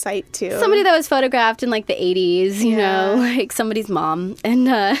was on the site too. somebody that was photographed in like the 80s, you know, Yeah. like somebody's mom.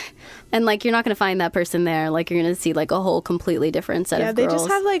 And like you're not going to find that person there. Like you're going to see like a whole completely different set Yeah, of they girls. just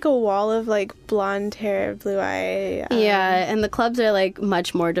have like a wall of like blonde hair, blue eye. Yeah, and the clubs are like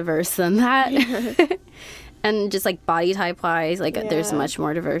much more diverse than that. And just like body type wise, like there's Yeah. much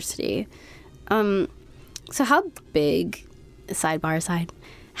more diversity. So how big, sidebar aside,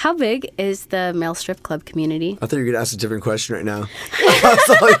 how big is the male strip club community? I thought you were going to ask a different question right now. I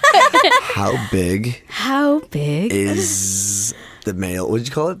was like, how big How big is the male, what did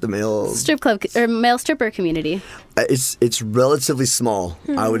you call it? The male... strip club or male stripper community? It's relatively small.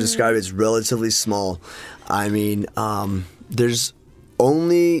 I would describe it as relatively small. I mean, there's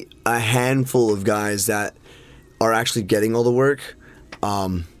only a handful of guys that are actually getting all the work.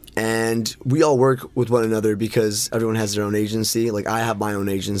 And we all work with one another because everyone has their own agency. Like I have my own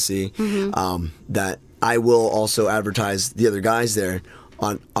agency that I will also advertise the other guys there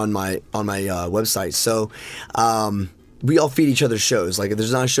on my website. So we all feed each other's shows. Like if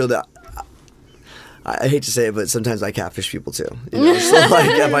there's not a show that I hate to say it, but sometimes I catfish people too. You know? So like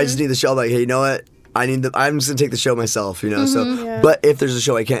if I just need the show, I'm like, hey, you know what? I'm just gonna take the show myself, you know. So, Yeah. but if there's a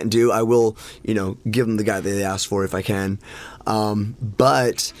show I can't do, I will, give them the guy that they asked for if I can.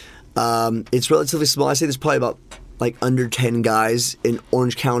 But it's relatively small. I say there's probably about like under 10 guys in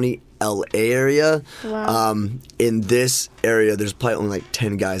Orange County, LA area. Wow. In this area, there's probably only like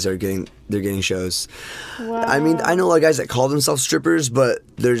 10 guys that are getting shows. Wow. I mean, I know a lot of guys that call themselves strippers, but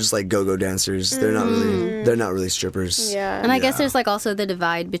they're just like go-go dancers. They're not really strippers. Yeah. And I guess there's like also the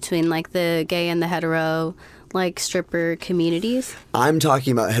divide between like the gay and the hetero like stripper communities. I'm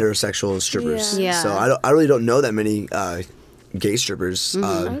talking about heterosexual strippers. Yeah. Yeah. So I really don't know that many gay strippers.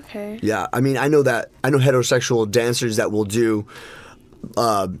 Okay. Yeah, I mean, I know heterosexual dancers that will do,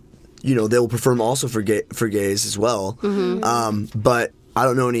 they will perform also for gays as well. But I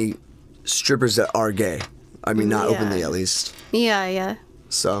don't know any strippers that are gay. I mean, not Yeah. openly at least. Yeah, yeah.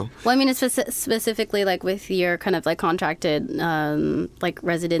 So Well, I mean, it's specifically like with your kind of like contracted, like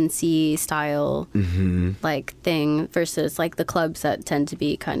residency style, like thing versus like the clubs that tend to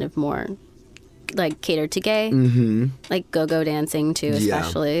be kind of more like catered to gay, like go-go dancing too, Yeah.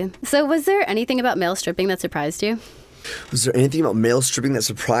 especially. So, was there anything about male stripping that surprised you? was there anything about male stripping that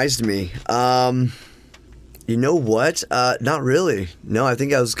surprised me? You know what? Not really. No, I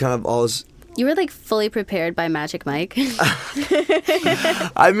think I was kind of always. You were like fully prepared by Magic Mike.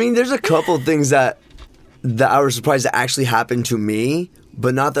 I mean, there's a couple things that I was surprised that actually happened to me,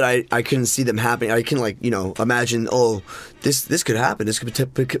 but not that I couldn't see them happening. I can imagine, oh, this could happen. This could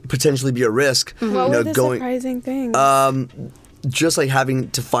potentially be a risk. What were the surprising things? Just like having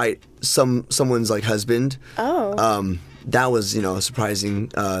to fight someone's like husband. Oh. That was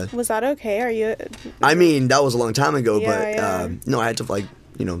surprising. Was that okay? Are you? I mean, that was a long time ago, Yeah, but yeah. no, I had to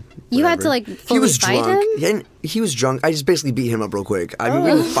You had whatever. to, like, He fully was fight drunk. him? And he was drunk. I just basically beat him up real quick. I mean,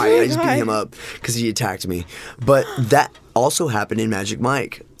 we didn't fight. I just beat God. him up because he attacked me. But that also happened in Magic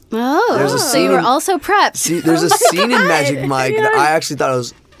Mike. Oh, There's a so you scene were in- also prepped. See, there's a scene in Magic Mike that I actually thought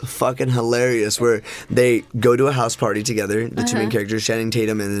was fucking hilarious where they go to a house party together, the two main characters, Channing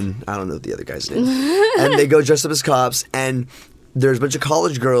Tatum and then I don't know the other guy's name. And they go dressed up as cops and there's a bunch of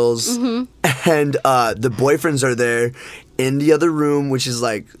college girls and the boyfriends are there in the other room, which is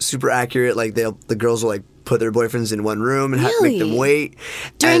like super accurate. Like the girls will like put their boyfriends in one room and make them Really? wait.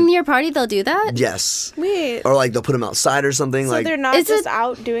 During And- your party, they'll do that? yes. Wait. Or like they'll put them outside or something. So like they're not Is just it-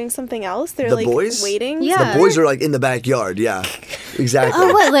 out doing something else. They're The like boys? waiting. Yeah. the boys are like in the backyard. Yeah, exactly.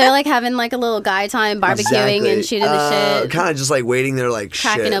 Oh, what? They're like having like a little guy time, barbecuing and shooting the shit. Kind of just like waiting there, like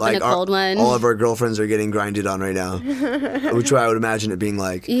Cracking shit. open like a cold one. All of our girlfriends are getting grinded on right now, which I would imagine it being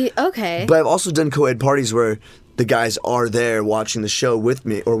like. Okay. But I've also done co-ed parties where the guys are there watching the show with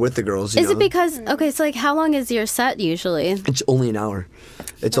me or with the girls. You Is know? it because, okay, so like how long is your set usually? It's only an hour.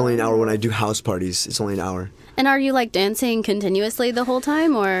 It's only an hour when I do house parties. It's only an hour. And are you like dancing continuously the whole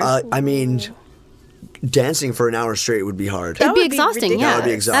time or? I mean, dancing for an hour straight would be hard. It'd That be would be exhausting, ridiculous. yeah. That would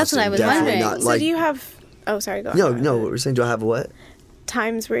be That's what I exhausting, was definitely wondering. not. So Like- do you have? Oh, sorry. Go. No, on. no. What we're saying? Do I have a what?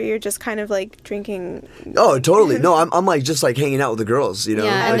 Times where you're just kind of like drinking. Oh, totally. No, I'm like just like hanging out with the girls. You know.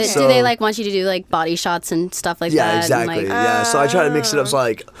 yeah, and Like, do they like want you to do like body shots and stuff like Yeah, that? exactly. And, like, Yeah, so I try to mix it up so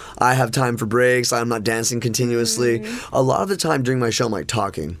like I have time for breaks. I'm not dancing continuously. A lot of the time during my show, I'm like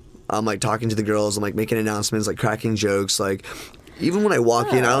talking. I'm like talking to the girls. I'm like making announcements, like cracking jokes. Like even when I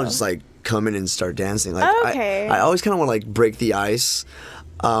walk in, I don't just like come in and start dancing. Like Okay. I always kind of want to like break the ice.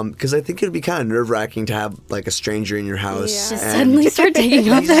 Because I think it'd be kind of nerve-wracking to have like a stranger in your house. Yeah. Just and suddenly start taking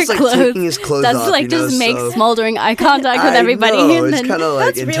off he's their just, like, clothes. taking his clothes That's off, like you know, just make so- smoldering eye contact with I everybody. know, and it's then kind of like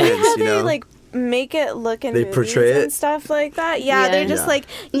That's intense, really how you know. they like make it look in They movies portray it? and stuff like that. Yeah, Yeah. they're just Yeah. like,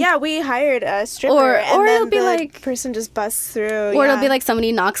 yeah, we hired a stripper, Or and then it'll be the like- person just busts through. Or yeah. it'll be like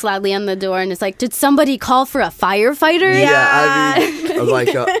somebody knocks loudly on the door and it's like, did somebody call for a firefighter? Yeah, I mean, I'm like,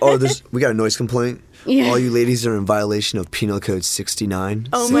 we got a noise complaint. Yeah. All you ladies are in violation of Penal Code 69.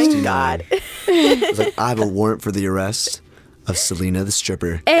 Oh my 69. God. It's like, I have a warrant for the arrest of Selena the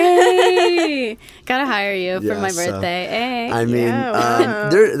stripper. Hey, gotta hire you for Yeah, my so, birthday. Hey. I mean, Yeah, wow.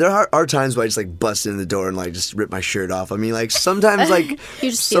 there are times where I just like bust in the door and like just rip my shirt off. I mean, like sometimes like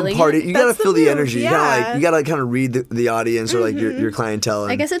You're just some feeling party, it? you gotta That's the feel the move, energy. yeah. You gotta kind of read the audience or like your clientele.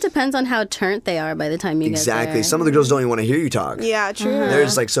 And I guess it depends on how turnt they are by the time you get exactly. there. Some of the girls don't even want to hear you talk. Yeah, true. They're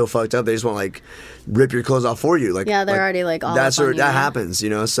just like so fucked up. They just want to like rip your clothes off for you. Like Yeah, they're already, like, all that's up on where you. that happens, you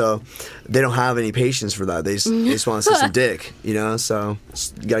know. So they don't have any patience for that. They just want to see some dick, you know. So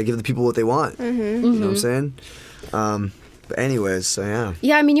you gotta give the people what they want. You know what I'm saying? But anyways, so yeah.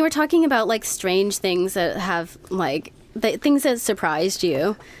 Yeah, I mean, you were talking about like strange things that have like things that surprised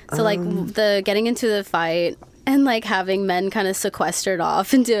you. So like the getting into the fight and like having men kind of sequestered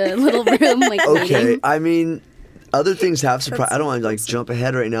off into a little room like Okay, meeting. I mean, other things have surprised. I don't want to like jump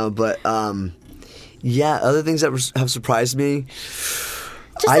ahead right now, but yeah, other things that have surprised me.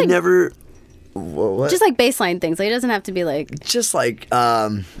 I like- never. What? Just like baseline things. Like it doesn't have to be like Just like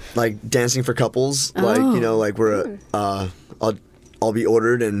dancing for couples, like you know, like we're I'll be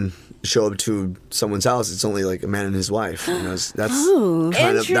ordered and show up to someone's house. It's only like a man and his wife. You know, that's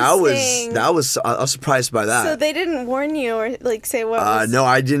kind of Interesting. that was I was surprised by that. So they didn't warn you or like say what was... No,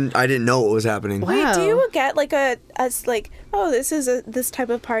 I didn't know what was happening. Wow. Wait, do you get like a like, oh, this is this type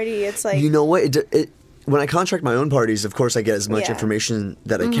of party? It's like... You know what? It when I contract my own parties, of course I get as much Yeah. information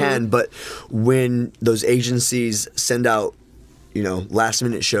that I can. But when those agencies send out, you know, last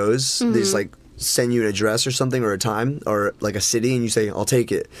minute shows, they just like send you an address or something or a time or like a city, and you say, "I'll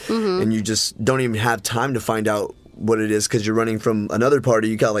take it," and you just don't even have time to find out what it is because you're running from another party.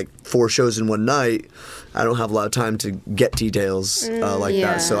 You got like 4 shows in one night. I don't have a lot of time to get details like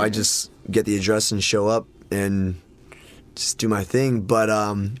Yeah. that, so I just get the address and show up and just do my thing. But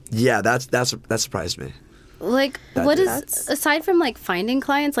yeah, that surprised me. like That what did. is That's- aside from like finding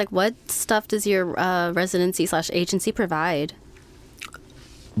clients, like what stuff does your residency/agency provide?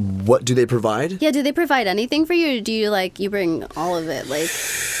 What do they provide? Yeah, do they provide anything for you, or do you like you bring all of it? Like,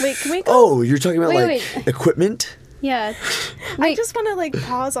 Wait, can we go... Oh, you're talking about Wait, like equipment? yeah, I just want to like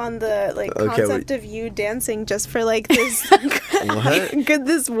pause on the like Okay, concept of you dancing just for like this What? good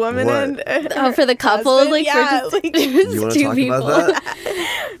this woman What? and oh, for the couple, husband? like Yeah, for like- just You want to two talk people. about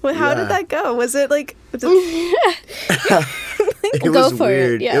that? well, how Yeah. did that go? Was it like It Go was for it,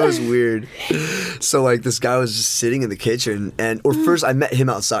 weird. yeah. It was weird. So like this guy was just sitting in the kitchen, or first I met him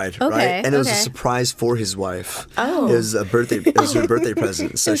outside, right? Okay, And it was a okay. surprise for his wife. Oh. It was it was her birthday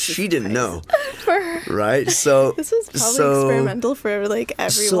present, so she didn't know, For her. right? So this was probably so, experimental for like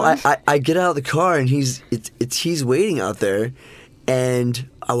everyone? So I get out of the car and he's waiting out there, and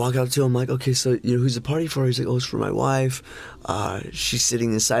I walk up to him like, okay, so you know who's the party for? He's like, oh, it's for my wife. She's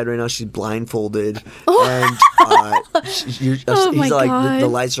sitting inside right now. She's blindfolded, and he's Oh my like, God. the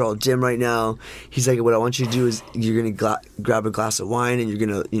lights are all dim right now. He's like, what I want you to do is you're gonna grab a glass of wine and you're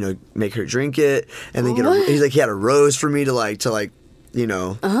gonna make her drink it, and then he's like, he had a rose for me to like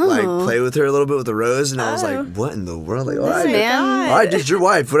like play with her a little bit with the rose, and I was like, what in the world? Like, all right, man. all right, dude, it's your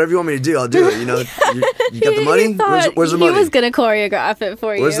wife. Whatever you want me to do, I'll do it. You know, you got the money. He thought Where's the money? He was gonna choreograph it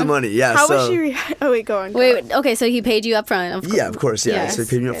for you. Where's the money? Yeah. How so, was she? Oh wait, go on. Wait, okay, so he paid you up front. Yeah, of course. Yeah. Yes. So he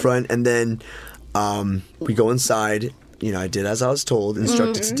paid me up front, and then we go inside. You know, I did as I was told,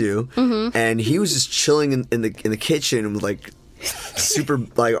 instructed to do, and he was just chilling in the kitchen with like super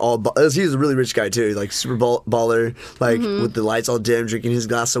like he was a really rich guy too, like super baller, like with the lights all dim, drinking his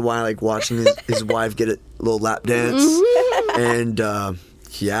glass of wine, like watching his wife get a little lap dance, and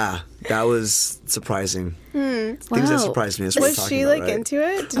yeah, that was surprising. Things Wow. that surprised me. That's what I'm Was talking she about, like right? into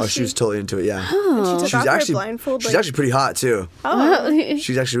it? Did Oh, she was totally into it. Yeah. She took She's off actually her blindfold. she's Like, actually pretty hot too. oh,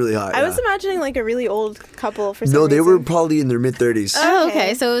 She's actually really hot. I yeah. was imagining like a really old couple for some No, they were reason. probably in their mid-30s. Oh, Okay.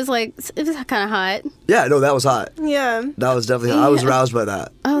 okay. So it was like it was kind of hot. Yeah, no, that was hot. Yeah. That was definitely hot. I was aroused by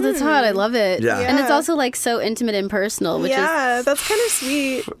that. Oh, that's hot. I love it. Yeah. And it's Yeah. also like so intimate and personal, which is Yeah, that's kind of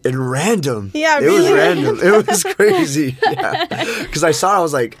sweet. And random. Yeah, it was really random. It was crazy. Yeah, because I saw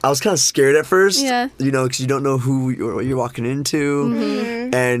it, I was kind of scared at first. Yeah. You know, because you don't know who you're walking into,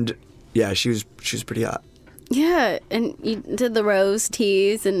 Mm-hmm. and yeah, she was pretty hot. Yeah, and you did the rose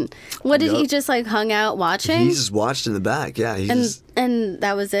teas, and what did you Yup. just like hung out watching? He just watched in the back. Yeah. And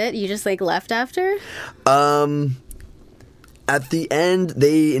that was it? You just like left after? At the end,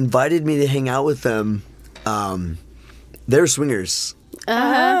 they invited me to hang out with them. They're swingers.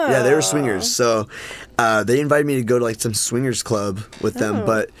 Yeah, they were swingers. So they invited me to go to like some swingers club with them.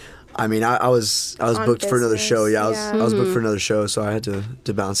 But I mean, I was On booked for another business, show. Yeah, yeah. I was booked for another show, so I had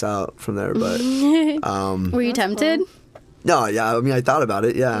to bounce out from there. But Were you tempted? no, yeah, I mean, I thought about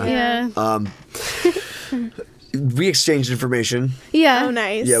it. Yeah. Yeah. We exchanged information. Yeah. Oh,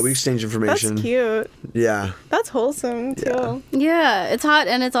 nice. Yeah, we exchanged That's information. cute. Yeah. That's wholesome too. Yeah, it's hot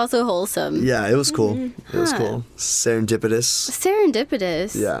and it's also wholesome. Yeah, it was cool. It was cool. Serendipitous.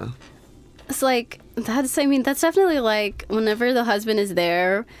 Serendipitous. Yeah. It's like that's definitely like whenever the husband is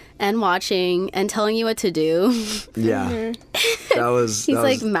there and watching and telling you what to do. Yeah. That was He's that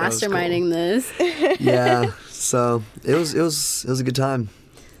like was- that was cool. masterminding this. Yeah. So it was a good time.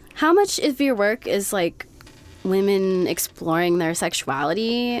 How much of your work is like women exploring their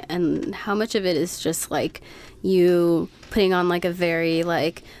sexuality, and how much of it is just like you putting on like a very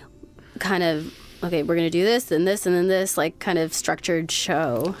like kind of, okay, we're gonna do this and this and then this, like kind of structured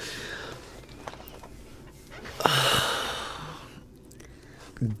show?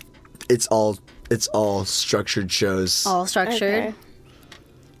 It's all structured shows. All structured. Okay.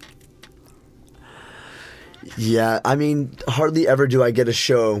 Yeah, I mean, hardly ever do I get a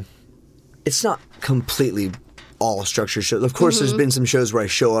show. It's not completely all structured shows. Of course, there's been some shows where I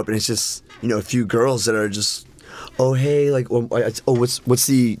show up and it's just, you know, a few girls that are just, oh hey, like, oh, what's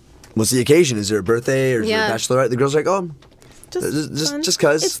the occasion? Is there a birthday or is Yeah. there a bachelorette? The girls are like, oh, Fun. just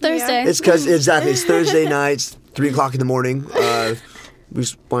cause. It's Thursday. It's because exactly. It's Thursday night. It's 3:00 in the morning. We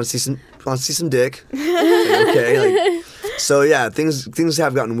just want to see some dick. Like, okay. Like, so yeah, things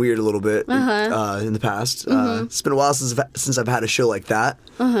have gotten weird a little bit in the past. It's been a while since I've had a show like that.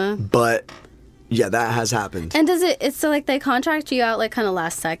 But yeah, that has happened. And does it's so like they contract you out like kind of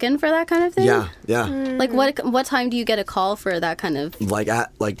last second for that kind of thing? Yeah. Like what time do you get a call for that kind of Like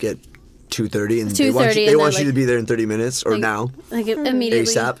at 2:30, and 2:30 they want and you they're to like- be there in 30 minutes or now. like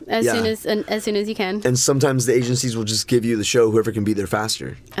immediately ASAP? as Yeah. as soon as you can? And sometimes the agencies will just give you the show, whoever can be there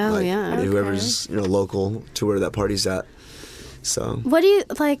faster. Oh, yeah. Whoever's local to where that party's at. So What do you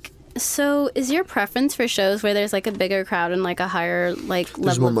like? So, is your preference for shows where there's like a bigger crowd and like a higher like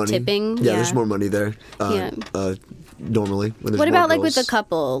there's level more of money. tipping? Yeah, there's more money there. Yeah. Normally, when there's What more about like with girls. the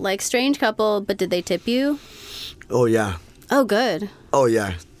couple, like strange couple, but did they tip you? Oh yeah, Oh, good. oh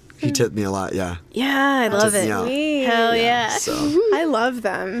yeah. He tipped me a lot. Yeah. Yeah, I love tipped it. me out. Sweet. Hell yeah! So I love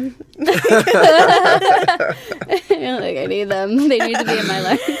them. You're like, I need them. They need to be in my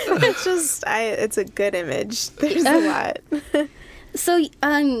life. It's just, it's a good image. There's a lot. So,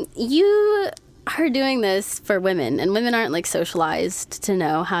 you are doing this for women, and women aren't like socialized to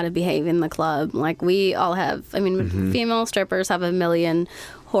know how to behave in the club. Like we all have. I mean, female strippers have a million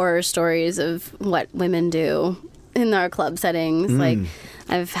horror stories of what women do in our club settings. Like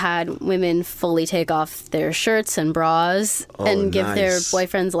I've had women fully take off their shirts and bras and give their nice.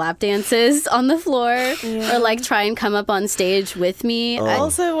 boyfriends lap dances on the floor, or like try and come up on stage with me.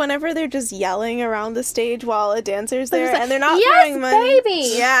 Also, whenever they're just yelling around the stage while a dancer's there just like, and they're not "Yes, throwing money.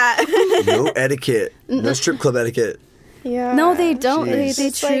 baby!" Yeah. no etiquette, no strip club etiquette. Yeah. No, they don't. Jeez. They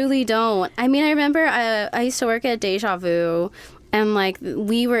It's like- truly don't. I mean, I remember I used to work at Deja Vu, and like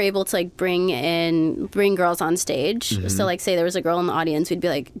we were able to like bring girls on stage. So like, say there was a girl in the audience, we'd be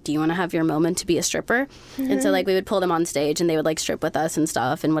like, "Do you want to have your moment to be a stripper?" And so like we would pull them on stage, and they would like strip with us and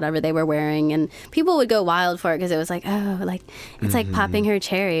stuff, and whatever they were wearing, and people would go wild for it because it was like, oh, like it's like popping her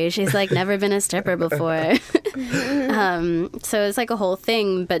cherry. She's like never been a stripper before. So it's like a whole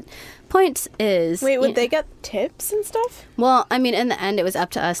thing, but. Point is, Wait, would they get tips and stuff? well, I mean, in the end, it was up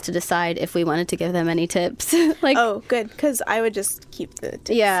to us to decide if we wanted to give them any tips. Like, Oh, good, because I would just keep the tips.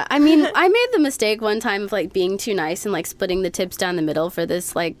 yeah, I mean, I made the mistake one time of like being too nice and like splitting the tips down the middle for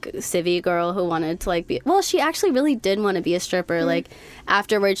this like civvy girl who wanted to like be. Well, she actually really did want to be a stripper. Like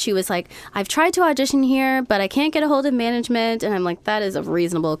afterwards, she was like, "I've tried to audition here, but I can't get a hold of management." And I'm like, that is a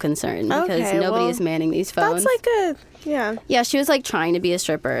reasonable concern because Okay, nobody well, is manning these phones. That's like a, yeah. Yeah, she was like trying to be a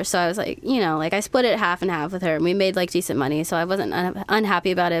stripper. So I was like, like I split it half and half with her, and we made like decent money. So I wasn't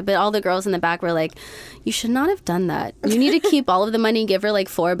unhappy about it. But all the girls in the back were like, you should not have done that. You need to keep all of the money, give her like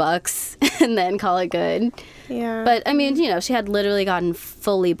 $4 and then call it good. Yeah. But I mean, she had literally gotten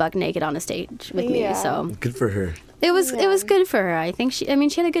fully buck naked on a stage with me. Yeah. So Good for her. it was good for her. I think she had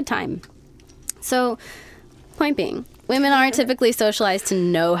a good time. So point being, women aren't typically socialized to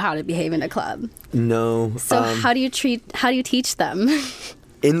know how to behave in a club. No. So how do you teach them?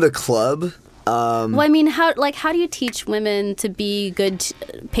 In the club, Well, I mean, how do you teach women to be good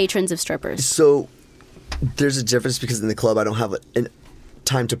patrons of strippers? So there's a difference because in the club I don't have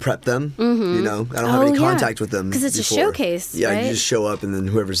time to prep them. You know, I don't have any contact with them because it's a before. showcase. Yeah, right? you just show up and then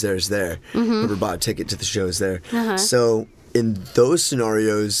whoever's there is there. Whoever bought a ticket to the show is there. So in those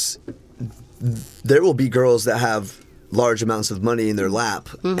scenarios, there will be girls that have large amounts of money in their lap,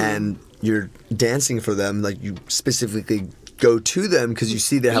 and you're dancing for them. Like you specifically go to them because you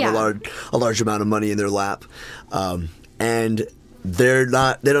see they have a large amount of money in their lap, and they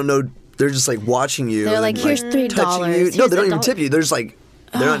don't know. They're just like watching you. They're like, here's $3. No, they don't even tip you. They're just like,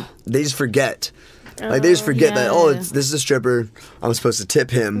 they just forget. Like they just forget that this is a stripper. I'm supposed to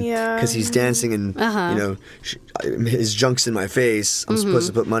tip him because he's dancing and you know his junk's in my face. I'm supposed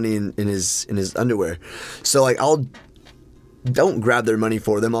to put money in his underwear. So like don't grab their money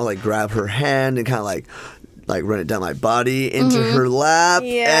for them. I'll like grab her hand and kind of like run it down my body into her lap,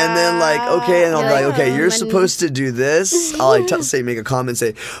 and then like and I'll be like, okay, you're supposed to do this. I'll like make a comment,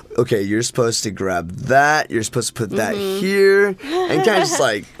 say, okay, you're supposed to grab that. You're supposed to put that here, and kind of just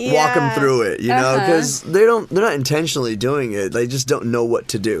like walk them through it, you know, because they're not intentionally doing it. They just don't know what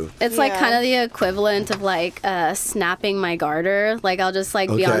to do. It's like kind of the equivalent of like snapping my garter. Like I'll just like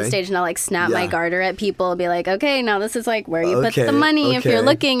be on stage and I'll like snap my garter at people and be like, okay, now this is like where you put the money if you're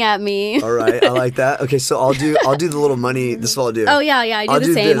looking at me. All right, I like that. Okay, so I'll do the little money. This is what I'll do. Oh yeah, I do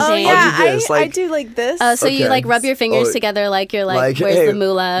the same thing. Oh yeah, I do like this. So you like rub your fingers together like you're like where's the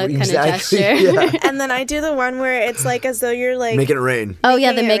moolah kind of gesture. Yeah. And then I do the one where it's like as though you're like making it rain. Oh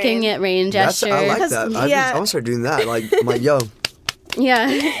yeah, the making it rain gesture. I like that. I want to start doing that. Like I'm like, yo. Yeah.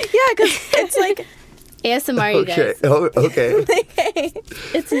 Because it's like ASMR, you guys. Okay.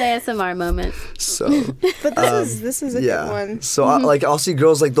 It's an ASMR moment. So, but this is a good one. So I'll see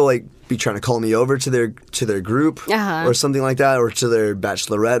girls like they'll like be trying to call me over to their group or something like that, or to their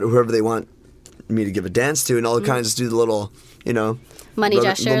bachelorette or whoever they want me to give a dance to, and I'll kind of just do the little, you know, money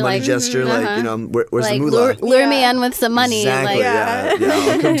gesture, like you know, where's like the moolah? Lure me in with some money. Exactly. Like,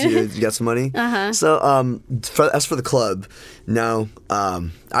 I'll come to you. You got some money? So as for the club, now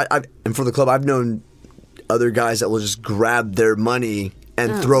and for the club, I've known other guys that will just grab their money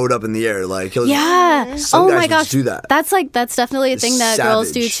and throw it up in the air. Like some guys my gosh, do that. That's definitely a thing that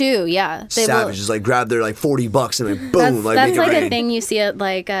girls do too. Yeah, they will just like grab their like $40 and like boom, that's like rain. a thing you see at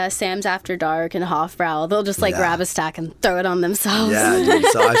like Sam's After Dark and Hofbrau. They'll just like grab a stack and throw it on themselves. Yeah, dude.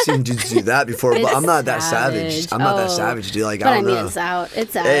 So I've seen dudes do that before, but I'm not that savage. I'm not that savage, dude. Like I don't know. It's out.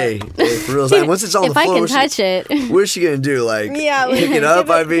 It's out. Hey, for real. Once it's on the floor, if I can touch it, what's she gonna do? Like pick it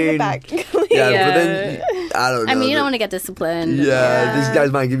up? I mean, back. but then I don't know. I mean, you don't want to get disciplined. Yeah, these guys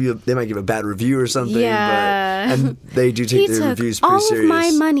might give a bad review or something. Yeah. And they do take their reviews pretty serious. He took all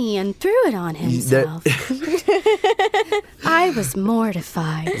of my money and threw it on himself. I was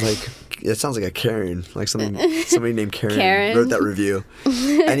mortified. Like, it sounds like a Karen. Like somebody named Karen wrote that review.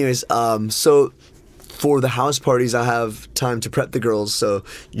 Anyways, so for the house parties, I have time to prep the girls. So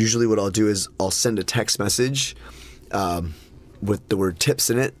usually what I'll do is I'll send a text message with the word tips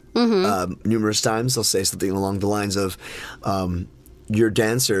in it. Numerous times. I'll say something along the lines of, your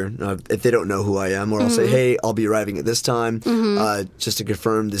dancer, if they don't know who I am, or I'll say, hey, I'll be arriving at this time. Just to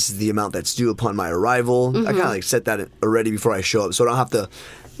confirm, this is the amount that's due upon my arrival. I kind of like set that already before I show up, so I don't have to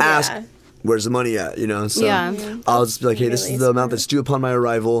ask, where's the money at, you know? So I'll just be like, hey, this is the amount that's due upon my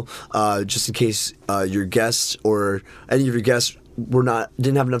arrival, just in case your guests or any of your guests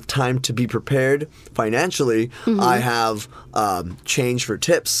didn't have enough time to be prepared financially. I have change for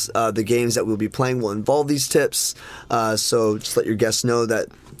tips. The games that we'll be playing will involve these tips. So just let your guests know that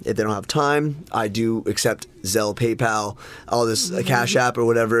if they don't have time, I do accept Zelle, PayPal, all this Cash App or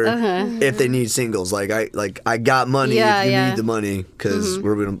whatever. If they need singles, I got money if you need the money, because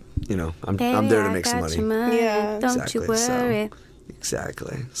we're gonna, you know, I'm there to make some money. Yeah, don't exactly, you worry.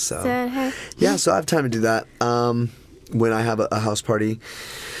 Exactly. So so I have time to do that. When I have a house party.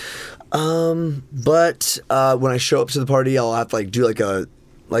 But when I show up to the party, I'll have to like do like a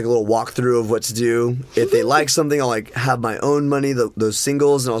little walkthrough of what to do. If they like something, I'll like have my own money, those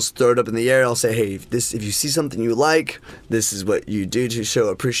singles, and I'll throw it up in the air. I'll say, hey, if you see something you like, this is what you do to show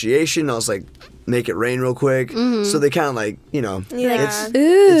appreciation. I'll just like make it rain real quick. So they kind of like, you know,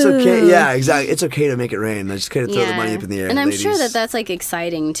 it's okay. Yeah, exactly. It's okay to make it rain. I just kind of throw the money up in the air. And I'm ladies. sure that's like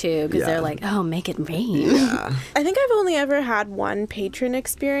exciting too, because they're like, oh, make it rain. Yeah. I think I've only ever had one patron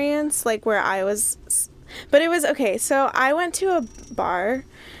experience, like where I was, but it was okay. So I went to a bar.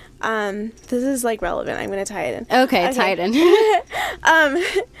 This is like relevant. I'm gonna tie it in. Okay. Tie it in.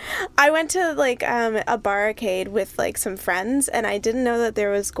 I went to like a barcade with like some friends, and I didn't know that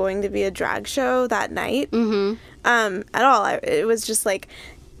there was going to be a drag show that night. At all. It was just like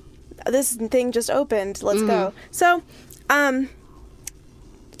this thing just opened. Let's go. So,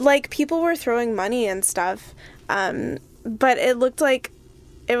 like, people were throwing money and stuff, but it looked like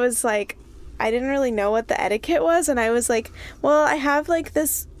it was like I didn't really know what the etiquette was, and I was like, well,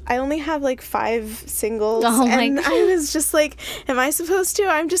 I only have like 5 singles, and I was just like, am I supposed to?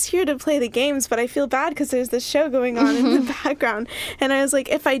 I'm just here to play the games, but I feel bad because there's this show going on in the background, and I was like,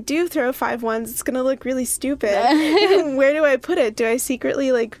 if I do throw 5 ones, it's gonna look really stupid. Where do I put it? Do I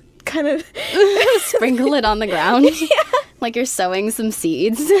secretly like kind of sprinkle it on the ground? Like you're sowing some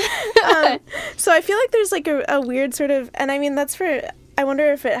seeds. So I feel like there's like a weird sort of, and I mean I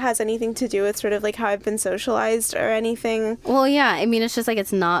wonder if it has anything to do with sort of like how I've been socialized or anything. Well, yeah. I mean, it's just like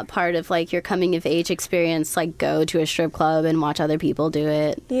it's not part of like your coming of age experience. Like go to a strip club and watch other people do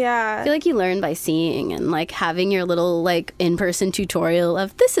it. Yeah. I feel like you learn by seeing and like having your little like in-person tutorial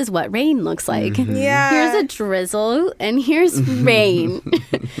of this is what rain looks like. Yeah. Here's a drizzle and here's rain.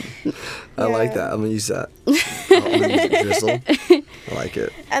 I like that. I'm gonna use that. I'm gonna use a drizzle. I like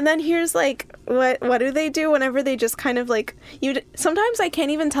it. And then here's like what do they do whenever they just kind of like sometimes I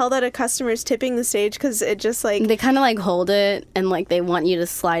can't even tell that a customer's tipping the stage because it just like they kind of like hold it and like they want you to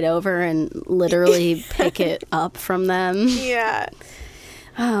slide over and literally pick it up from them. Yeah.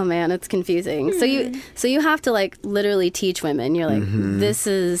 Oh man, it's confusing. So you have to like literally teach women. You're like, this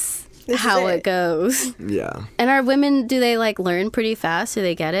is how it goes. Yeah. And are women, do they like learn pretty fast? Do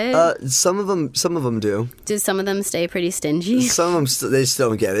they get it? Some of them do. Do some of them stay pretty stingy? Some of them they still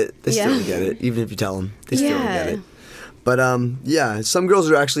don't get it. They still don't get it, even if you tell them. They still don't get it. But yeah, some girls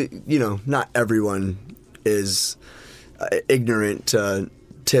are actually, not everyone is ignorant to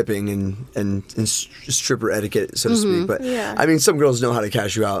tipping and stripper etiquette, so to speak. But I mean, some girls know how to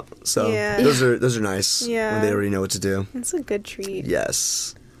cash you out, so those are nice when they already know what to do. It's a good treat.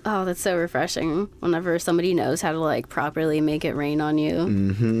 Yes. Oh, that's so refreshing whenever somebody knows how to like properly make it rain on you.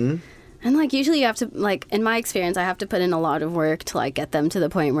 Mm-hmm. And like usually you have to, like, in my experience, I have to put in a lot of work to like get them to the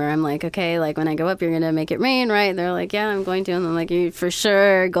point where I'm like, okay, like when I go up, you're gonna make it rain, right? And they're like, yeah, I'm going to. And I'm like, you for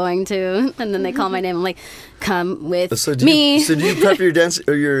sure going to. And then they call my name. I'm like, come with me. So do you prep your dance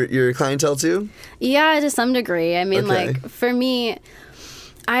or your clientele too? Yeah, to some degree. I mean, like for me,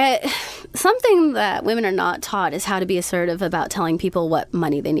 something that women are not taught is how to be assertive about telling people what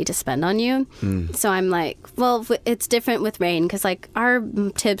money they need to spend on you. So I'm like, well, it's different with Rain because like our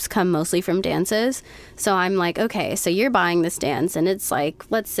tips come mostly from dances. So I'm like, okay, so you're buying this dance and it's like,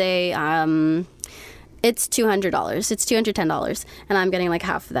 let's say it's $200. It's $210, and I'm getting like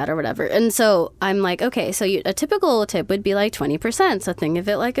half of that or whatever. And so I'm like, okay, so a typical tip would be like 20%. So think of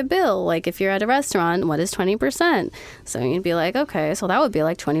it like a bill. Like if you're at a restaurant, what is 20%? So you'd be like, okay, so that would be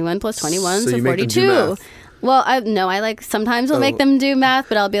like 21 plus 21, so 42. Well, I like sometimes we'll make them do math,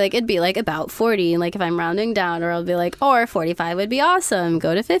 but I'll be like, it'd be like about 40, like if I'm rounding down, or I'll be like, or 45 would be awesome.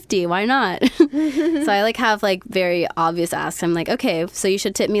 Go to 50. Why not? So I like have like very obvious asks. I'm like, okay, so you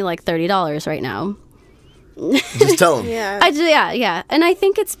should tip me like $30 right now. Just tell them. Yeah. And I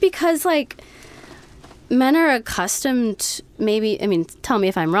think it's because like men are accustomed, maybe, I mean, tell me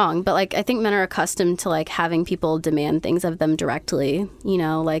if I'm wrong, but like I think men are accustomed to like having people demand things of them directly,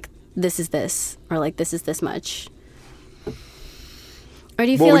 like this is this, or like this is this much. Or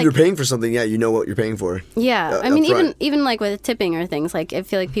do you feel when like you're paying for something, you know what you're paying for. Yeah. I mean, even like with tipping or things, like I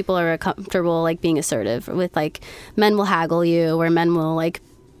feel like people are comfortable like being assertive with like men will haggle you, or men will like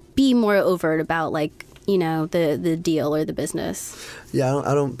be more overt about like, the deal or the business. Yeah,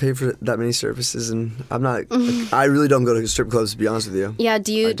 I don't pay for that many services, and I'm not. I really don't go to strip clubs, to be honest with you. Yeah,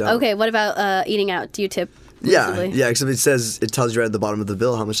 do you? Okay, what about eating out? Do you tip? Yeah, except it tells you right at the bottom of the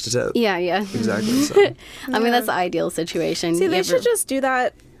bill how much to tip. Yeah. Exactly. So. I mean, that's the ideal situation. See, they should just do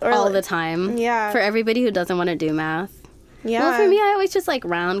that all the time. Yeah. For everybody who doesn't want to do math. Yeah. Well, for me, I always just like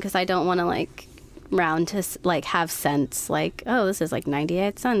round because I don't want to like round to like have cents. Like, oh, this is like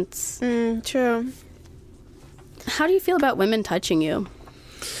 98 cents. True. How do you feel about women touching you?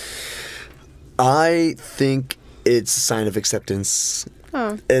 I think it's a sign of acceptance.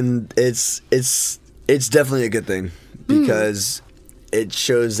 Oh. And it's definitely a good thing because it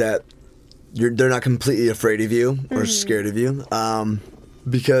shows that they're not completely afraid of you or scared of you.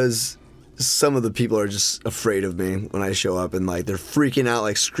 Because some of the people are just afraid of me when I show up, and like they're freaking out,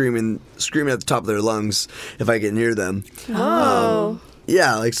 like screaming at the top of their lungs if I get near them. Oh.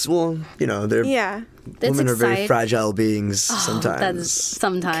 Yeah, like, well, they're... Yeah. Women are very fragile beings sometimes.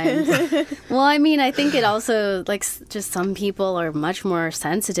 Sometimes. Well, I mean, I think it also, like, just some people are much more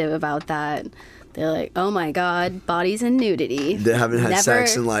sensitive about that. They're like, oh my God, bodies and nudity. They haven't had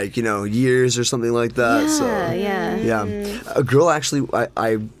sex in, like, years or something like that. Yeah. Yeah. A girl actually,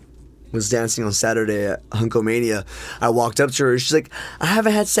 I was dancing on Saturday at Hunkomania, I walked up to her. She's like, "I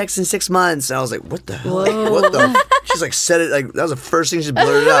haven't had sex in 6 months." And I was like, "What the hell? Like, what the?" She's like, said it like that was the first thing she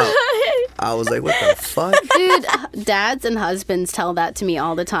blurted out. I was like, "What the fuck?" Dude, dads and husbands tell that to me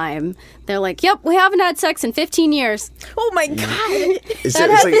all the time. They're like, "Yep, we haven't had sex in 15 years." Oh my god. It's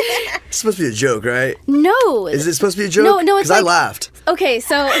like it's supposed to be a joke, right? No. Is it supposed to be a joke? No, it's because I like- laughed. Okay,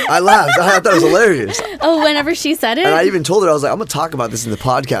 so I laughed. I thought it was hilarious. oh, whenever she said it, And I even told her, I was like, I'm going to talk about this in the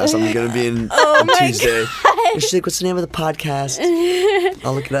podcast. I'm going to be in on Tuesday. And she's like, "What's the name of the podcast?"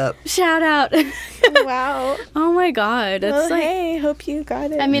 I'll look it up. shout out. Wow. Oh my god, it's Well, like hey, hope you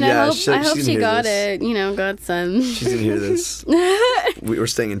got it. I mean, Yeah, I she's hope gonna she hear got this. it. You know, godson. She's going to hear this. We're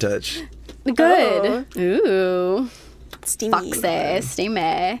staying in touch. Good. Ooh, Steamy. foxy,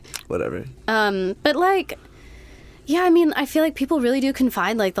 steamy. Whatever. But like, yeah, I mean, I feel like people really do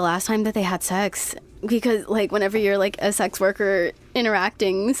confide like the last time that they had sex, because like whenever you're like a sex worker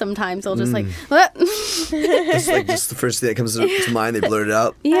interacting, sometimes they'll just like, what? It's like just the first thing that comes to mind, they blurt it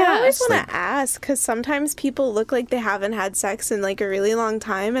out. I Yeah. always want to ask because sometimes people look like they haven't had sex in like a really long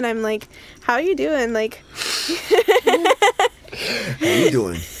time, and I'm like, "How are you doing?" Like, How you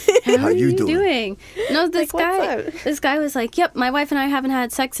doing? How you doing? No, this Like, guy. what's up? This guy was like, "Yep, my wife and I haven't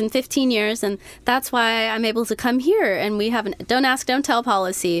had sex in 15 years, and that's why I'm able to come here. And we have an don't ask, don't tell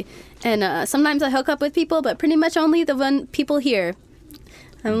policy. And sometimes I hook up with people, but pretty much only the one people here."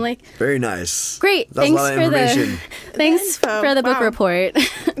 I'm like, Very nice. great. That's Thanks a lot of for the information. thanks info. for the book Wow. report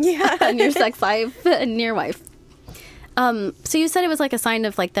yeah. on your sex life and your wife. So you said it was like a sign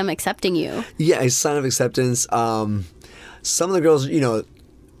of like them accepting you. Yeah, a sign of acceptance. Some of the girls,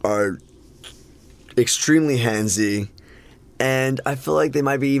 are extremely handsy, and I feel like they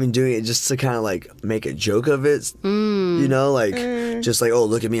might be even doing it just to kind of like make a joke of it. Just like, "Oh,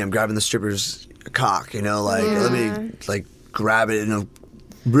 look at me, I'm grabbing the stripper's cock," let me like grab it in a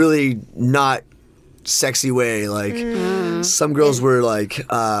really not sexy way. Like some girls were like,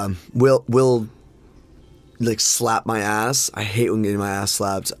 will like slap my ass. I hate when getting my ass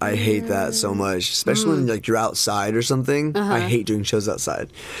slapped. I hate that so much, especially when like you're outside or something. I hate doing shows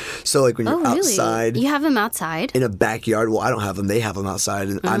outside. So like when you're Oh, really? outside You have them outside? in a backyard. Well, I don't have them. They have them outside,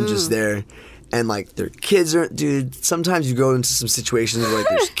 and I'm just there. And like their kids are, dude. Sometimes you go into some situations where like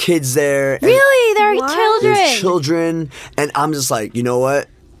there's kids there. And Really? They're children. there's children, and I'm just like, you know what?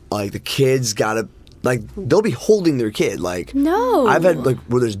 Like the kids gotta, like they'll be holding their kid. Like No. I've had like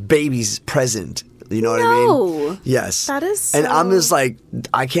where there's babies present. You know what I No. mean? Yes. That is And I'm so- just like,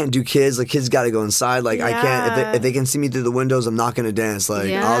 I can't do kids. Like kids got to go inside. Like I can't. Yeah. If they can see me through the windows, I'm not gonna dance. Like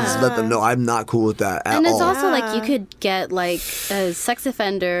I'll just let them know I'm not cool with that at And it's all. also like you Yeah. could get like a sex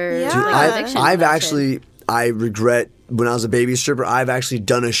offender Yeah. like, Dude, conviction. I've for that actually, I regret when I was a baby stripper, I've actually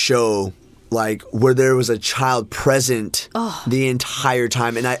done a show like where there was a child present the entire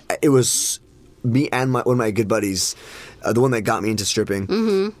time, and it was me and one of my good buddies, the one that got me into stripping,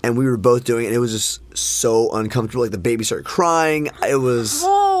 and we were both doing it, and it was just so uncomfortable. Like the baby started crying. It was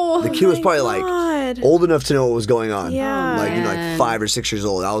the kid was probably God. like old enough to know what was going on. Yeah. Like like Man. 5 or 6 years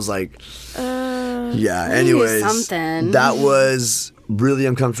old. I was like, yeah. do Anyways, something. that was really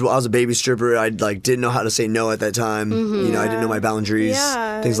uncomfortable. I was a baby stripper. I like didn't know how to say no at that time. I didn't know my boundaries,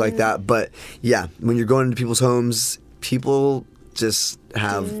 Yeah. things like that. But yeah, when you're going into people's homes, people just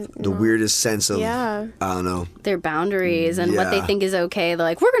have the weirdest sense of Yeah. I don't know. their boundaries and what they Yeah. think is okay. They're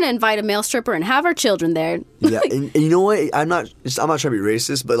like, we're going to invite a male stripper and have our children there. Yeah, and you know what? I'm not trying to be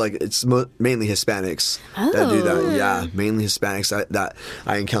racist, but like it's mainly Hispanics that do that. Yeah, mainly Hispanics that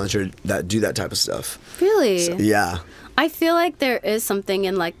I encountered that do that type of stuff. Really? Yeah. I feel like there is something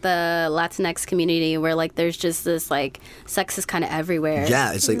in like the Latinx community where like there's just this like sex is kind of everywhere.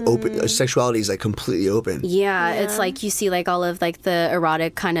 Yeah, it's like open. Sexuality is like completely open. Yeah, it's like you see like all of like the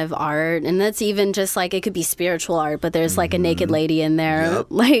erotic kind of art, and that's even just like it could be spiritual art, but there's like a naked lady in there, Yep.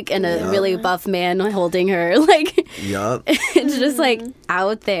 like and a really buff man holding her, like Yup. it's just like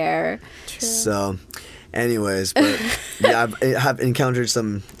out there. So, anyways, but yeah, I have encountered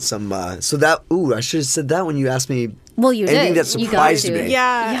some. So that I should have said that when you asked me. Well, you Anything did. that You gotta surprised do me. it.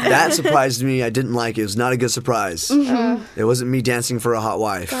 Yeah. That surprised me. I didn't like it. It was not a good surprise. It wasn't me dancing for a hot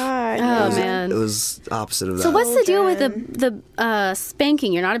wife. God. Oh man. It was opposite of that. So what's the deal with Children. the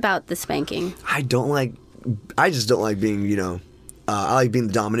spanking? You're not about the spanking. I just don't like being, I like being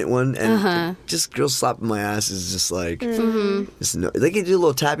the dominant one, and just girls slapping my ass is just like, just no, they can do a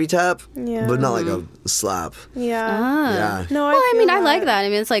little tappy tap, Yeah. but not like a slap. Yeah. Yeah. No, Well, I feel mean, I like that. I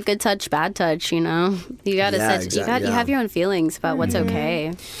mean, it's like good touch, bad touch. You know, you gotta Yeah, set. exactly, You yeah. have your own feelings about what's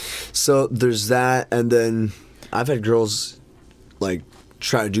okay. So there's that, and then I've had girls like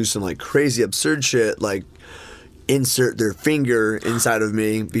try to do some like crazy absurd shit, like insert their finger inside of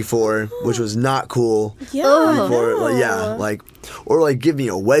me before, which was not cool. Yeah. Before, no. like, yeah, like, or like give me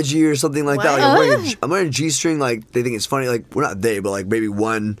a wedgie or something like that. Like I'm wearing a G-string. Like they think it's funny. Like we're not they, but like maybe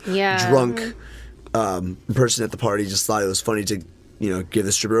one drunk person at the party just thought it was funny to, give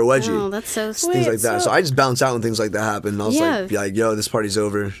the stripper a wedgie. Oh, that's so sweet. Things like that. So I just bounce out when things like that happen. I was Yeah. like, be like, yo, this party's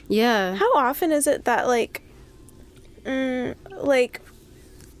over. Yeah. How often is it that like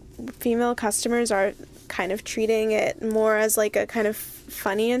female customers are kind of treating it more as like a kind of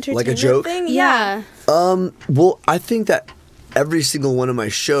funny entertainment joke? thing? Yeah. Well, I think that every single one of my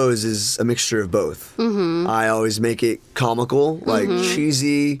shows is a mixture of both. Mm-hmm. I always make it comical, like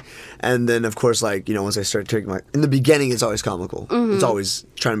cheesy, and then of course, like once I start taking in the beginning, it's always comical. Mm-hmm. It's always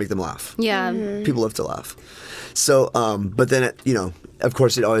trying to make them laugh. Yeah. People love to laugh. So, but then of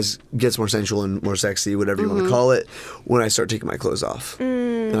course, it always gets more sensual and more sexy, whatever you want to call it, when I start taking my clothes off.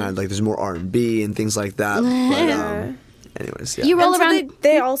 And there's more R&B and things like that. But, anyways, yeah. You roll And so around.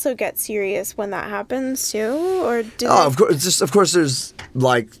 they also get serious when that happens too, or do Oh, they? of course. Of course, there's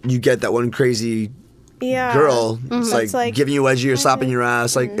like you get that one crazy Yeah. girl. That's It's like giving you a wedgie or slapping your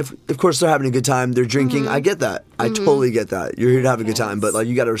ass. Like, if of course they're having a good time, they're drinking. I get that. I totally get that. You're here to have a good time, but like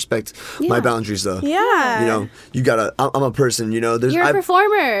you got to respect my boundaries, though. Yeah. You gotta. I'm a person. There's. You're a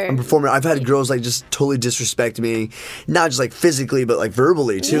performer. I'm a performer. I've had girls like just totally disrespect me, not just like physically, but like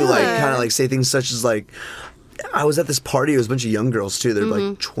verbally too. Like Yeah. kind of like say things such as like. I was at this party. It was a bunch of young girls too. They're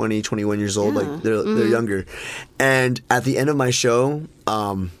like 20, 21 years old. Like they're younger. And at the end of my show,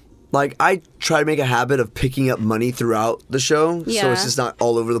 like I try to make a habit of picking up money throughout the show, so Yeah. it's just not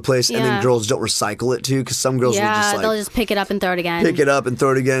all over the place. And Yeah. then girls don't recycle it too, because some girls will just they'll like just pick it up and throw it again. pick it up and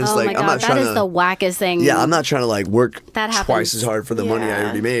throw it again. It's Oh like my god, I'm not that trying is to. the wackest thing. Yeah, I'm not trying to like work That happens. twice as hard for the money I Yeah.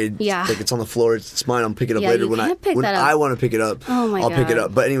 already made. Yeah. Like it's on the floor, it's mine. I'll pick it up Yeah, later you when can't pick when that up. I want to pick it up. Oh my I'll pick it God.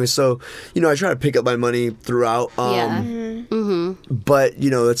 up. But anyway, so I try to pick up my money throughout. Yeah. But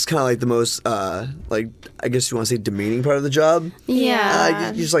it's kind of like the most like I guess you want to say demeaning part of the job.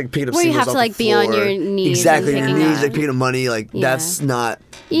 Yeah. You just like pick it up. Where you singles have to, off like, the be on floor. your knees Exactly, and on your picking knees, up. like picking up money. Like Yeah. that's not.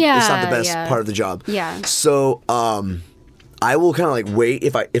 Yeah, It's not the best yeah. part of the job. Yeah. So I will kind of like wait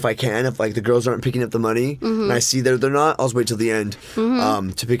if I can, if like the girls aren't picking up the money and I see that they're not, I'll just wait till the end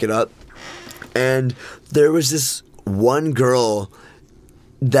to pick it up. And there was this one girl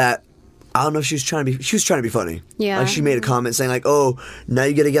that I don't know if she was trying to be funny. Yeah. Like she made a comment saying like, "Oh, now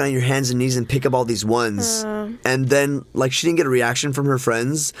you got to get on your hands and knees and pick up all these ones." And then like she didn't get a reaction from her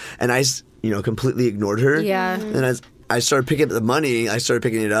friends, and I completely ignored her. Yeah. And as I started picking up the money, I started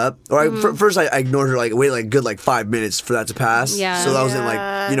picking it up. Or first I ignored her, like waited like good like 5 minutes for that to pass. Yeah. So that wasn't like,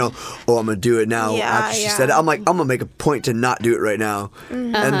 oh, I'm gonna do it now Yeah, after she yeah. said it. I'm like, I'm gonna make a point to not do it right now. Uh-huh.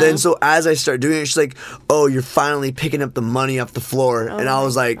 And then so as I start doing it, she's like, oh, you're finally picking up the money off the floor. And I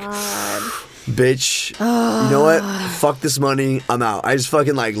was like, bitch, you know what? Fuck this money. I'm out. I just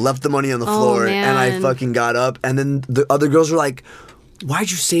fucking like left the money on the floor and I man. fucking got up. And then the other girls were like,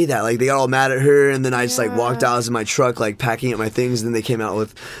 why'd you say that? Like they got all mad at her, and then I just like walked out. I was in my truck like packing up my things, and then they came out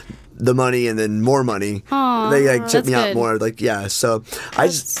with the money and then more money. Aw, They like tipped that's me out good. more. Like so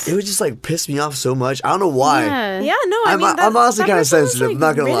it would just like piss me off so much. I don't know why. Yeah. Yeah, no, I mean, I'm honestly that kind of person was, sensitive. like, I'm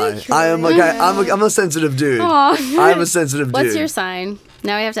not gonna lie. ridiculous. I am like I'm a sensitive dude. Aw. I'm a sensitive dude. What's your sign?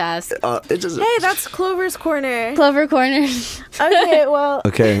 Now we have to ask. It just Hey, that's Clover's Corner. Clover Corner. Okay, well,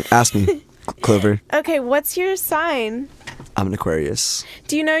 okay. Ask me, Clover. okay, what's your sign? I'm an Aquarius.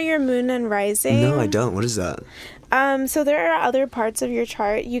 Do you know your moon and rising? No, I don't. What is that? So there are other parts of your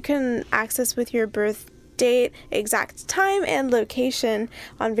chart you can access with your birth date, exact time, and location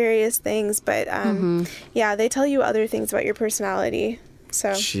on various things. But yeah, they tell you other things about your personality.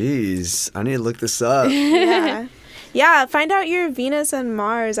 So Jeez, I need to look this up. yeah. Yeah, find out your Venus and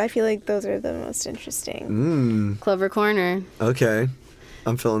Mars. I feel like those are the most interesting. Clover Corner. Okay,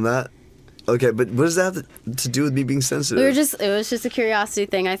 I'm feeling that. Okay, but what does that have to do with me being sensitive? It was just a curiosity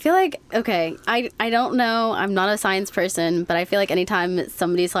thing. I feel like, okay, I don't know, I'm not a science person, but I feel like anytime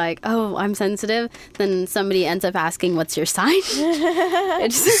somebody's like, oh, I'm sensitive, then somebody ends up asking, what's your sign?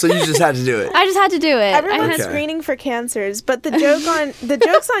 It just- So you just had to do it. I just had to do it. Everyone's Okay. screening for cancers, but the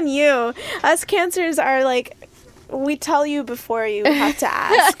joke's on you. Us cancers are like, we tell you before you have to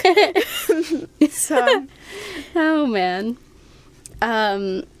ask. So Oh, man.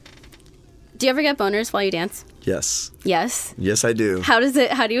 Do you ever get boners while you dance? Yes. Yes. Yes, I do. How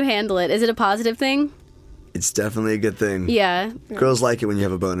do you handle it? Is it a positive thing? It's definitely a good thing. Yeah. Girls like it when you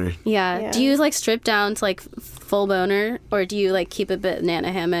have a boner. Yeah. Yeah. Do you like strip down to like full boner, or do you like keep a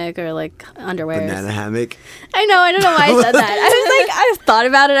banana hammock or like underwear? Banana hammock. I know. I don't know why I said that. I was like, I thought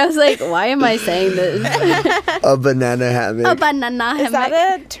about it. I was like, why am I saying this? A banana hammock. A banana hammock. Is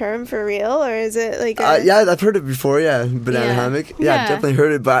that a term for real, or is it like a... Yeah, I've heard it before. Yeah, banana Yeah. hammock. Yeah, Yeah. I've definitely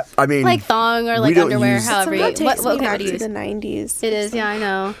heard it. But I mean, like thong or we like don't underwear, use- however Somehow you. takes What me okay, back what do you to use? the 90s. It is. Yeah, I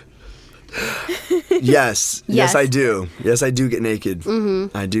know. yes, Yes. I do. Yes, I do get naked.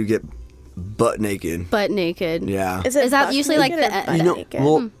 Mm-hmm. I do get butt naked. Butt naked. Yeah. Is, it Is that butt usually, like, naked the- or butt You know, naked?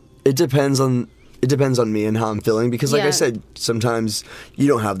 well, it depends on me and how I'm feeling because, like Yeah. I said, sometimes you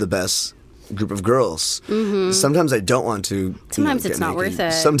don't have the best group of girls. Mm-hmm. Sometimes I don't want to. you know, Sometimes get it's not naked. worth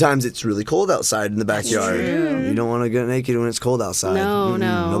it. Sometimes it's really cold outside in the backyard. You don't want to get naked when it's cold outside. No,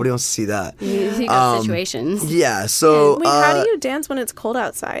 no. Nobody wants to see that. You got situations. Yeah. So Wait, how do you dance when it's cold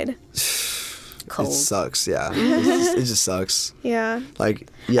outside? Cold. it sucks. Yeah. it just sucks. Yeah. Like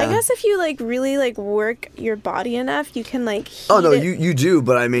yeah. I guess if you like really like work your body enough, you can like heat Oh no, it. you do,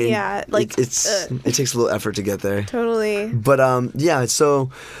 but I mean, Yeah, like, it takes a little effort to get there. Totally. But yeah,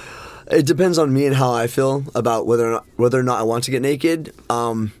 so it depends on me and how I feel about whether or not I want to get naked.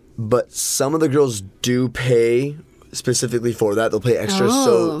 But some of the girls do pay specifically for that. They'll pay extra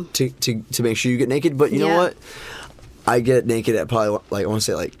Oh. so to make sure you get naked. But you know Yeah. what? I get naked at probably like I want to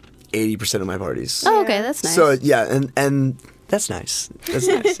say like 80% of my parties. Oh, okay, that's nice. So yeah, and that's nice. That's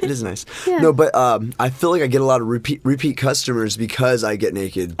nice. It is nice. Yeah. No, but I feel like I get a lot of repeat customers because I get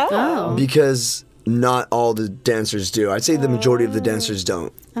naked. Oh. Because not all the dancers do. I'd say the majority of the dancers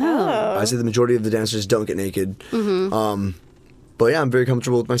don't. Oh. I'd say the majority of the dancers don't get naked. Mm-hmm. But yeah, I'm very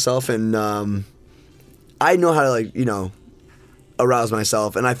comfortable with myself, and I know how to like arouse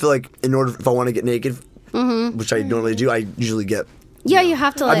myself. And I feel like if I want to get naked, which I normally do, I usually get. Yeah, you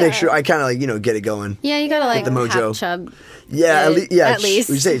have to like. I make sure I kind of like get it going. Yeah, you gotta like the mojo. half chub. Yeah, At least.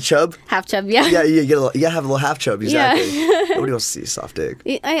 Would you say chub? Half chub, yeah. Yeah, you gotta have a little half chub. Exactly. Yeah. Nobody wants to see a soft dick.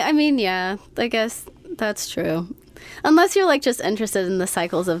 I mean, yeah, I guess that's true. Unless you're like just interested in the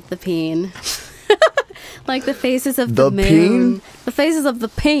cycles of the peen. Like the phases of the The moon. peen? The phases of the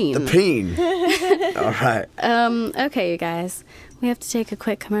peen. The peen. All right. Okay, you guys. We have to take a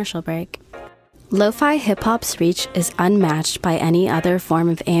quick commercial break. Lo-fi hip-hop's reach is unmatched by any other form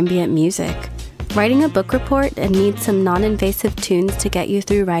of ambient music. Writing a book report and need some non-invasive tunes to get you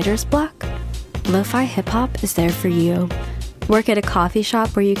through writer's block? Lo-fi hip-hop is there for you. Work at a coffee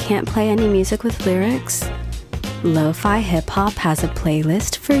shop where you can't play any music with lyrics? Lo-fi hip-hop has a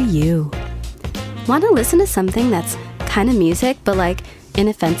playlist for you. Want to listen to something that's kind of music but like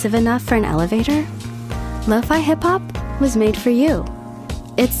inoffensive enough for an elevator? Lo-fi hip-hop was made for you.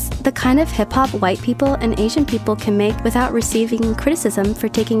 It's the kind of hip-hop white people and Asian people can make without receiving criticism for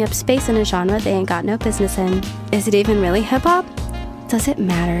taking up space in a genre they ain't got no business in. Is it even really hip-hop? Does it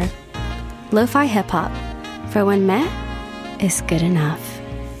matter? Lo-fi hip-hop. For when meh is good enough.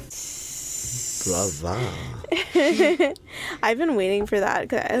 Brava. I've been waiting for that.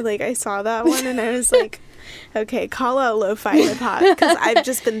 'Cause I saw that one and I was like, okay, call out lo-fi hip-hop because I've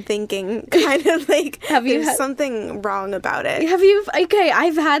just been thinking kind of like Have you there's had- something wrong about it. Have you... Okay,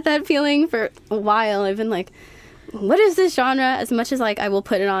 I've had that feeling for a while. I've been like, what is this genre? As much as like I will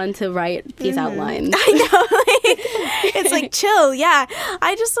put it on to write these outlines. I know, it's like chill. Yeah,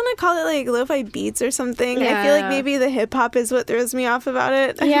 I just want to call it like lo-fi beats or something. I feel like Yeah. maybe the hip-hop is what throws me off about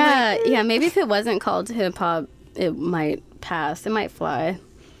it. I'm Yeah, yeah. Maybe if it wasn't called hip hop, it might pass. It might fly.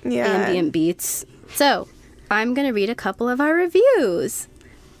 like, yeah. Ambient beats. So, I'm gonna read a couple of our reviews.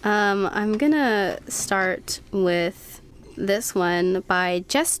 I'm gonna start with this one by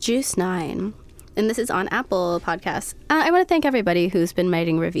JessJuice9, and this is on Apple Podcasts. I want to thank everybody who's been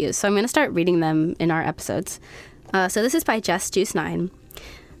writing reviews, so I'm gonna start reading them in our episodes. So this is by JessJuice9.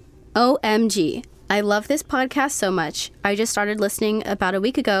 OMG. I love this podcast so much. I just started listening about a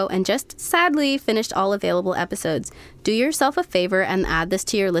week ago and just sadly finished all available episodes. Do yourself a favor and add this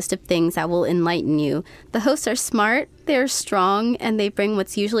to your list of things that will enlighten you. The hosts are smart, they're strong, and they bring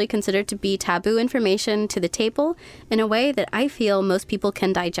what's usually considered to be taboo information to the table in a way that I feel most people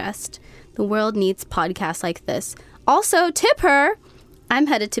can digest. The world needs podcasts like this. Also, tip her! I'm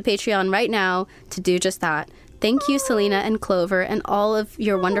headed to Patreon right now to do just that. Thank you, Selena and Clover, and all of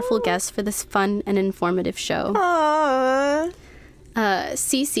your wonderful guests for this fun and informative show. Aww.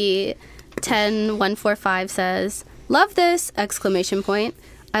 CC10145 says, "Love this!" Exclamation point.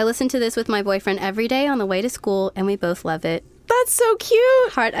 I listen to this with my boyfriend every day on the way to school, and we both love it. That's so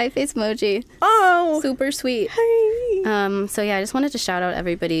cute. Heart eye face emoji. Oh. Super sweet. Hey. So yeah, I just wanted to shout out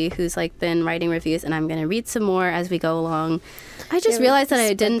everybody who's like been writing reviews, and I'm gonna read some more as we go along. I just realized that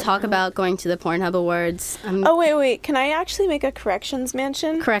I didn't talk about going to the Pornhub Awards. Oh wait, can I actually make a corrections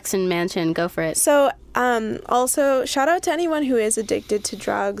mention? Correction Mansion, go for it. So, also shout out to anyone who is addicted to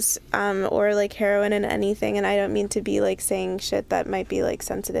drugs, or like heroin and anything. And I don't mean to be like saying shit that might be like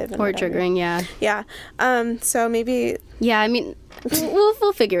sensitive and Or whatever. triggering, yeah. Yeah. So maybe Yeah, I mean,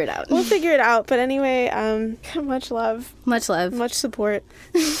 we'll figure it out. we'll figure it out. But anyway, much love, Much love. much support.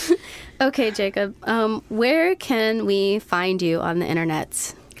 Okay, Jacob, where can we find you on the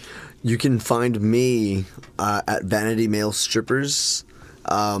internets? You can find me at Vanity Male Strippers,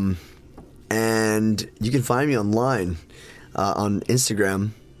 and you can find me online on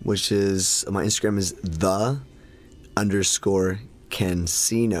Instagram, which is my Instagram is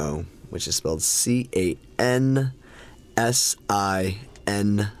 _Cansino, which is spelled CANSINO.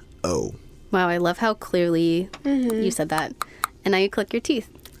 Wow, I love how clearly you said that. And now you click your teeth.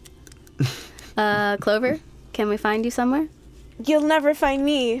 Clover, can we find you somewhere? You'll never find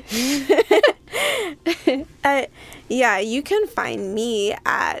me. Yeah, you can find me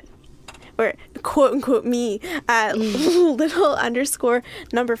at, or quote unquote me, at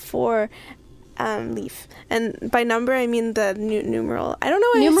little_number 4 leaf. And by number, I mean the numeral. I don't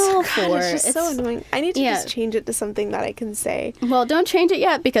know why Numeral God, 4. It's just so annoying. I need to yeah. just change it to something that I can say. Well, don't change it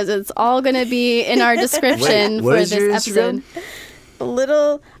yet because it's all going to be in our description Wait, what for is this your episode. Instagram?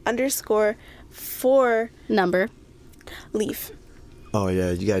 little_4 Number. leaf. Oh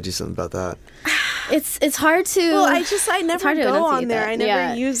yeah, you gotta do something about that. It's hard to. Well, I never hard to go enunciate on there. that. I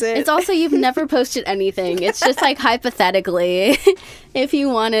never use it. It's also you've never posted anything. It's just like hypothetically, if you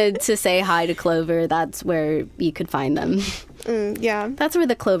wanted to say hi to Clover, that's where you could find them. Yeah. That's where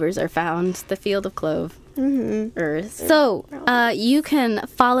the clovers are found, the field of clove. Earth. So, you can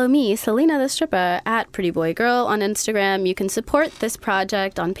follow me, Selena the Stripper, at Pretty Boy Girl on Instagram. You can support this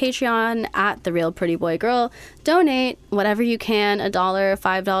project on Patreon at The Real Pretty Boy Girl. Donate whatever you can, $1, $5,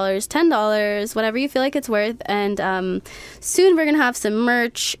 $10, whatever you feel like it's worth. And soon we're going to have some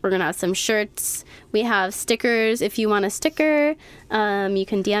merch. We're going to have some shirts. We have stickers if you want a sticker. You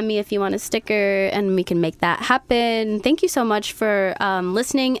can DM me if you want a sticker, and we can make that happen. Thank you so much for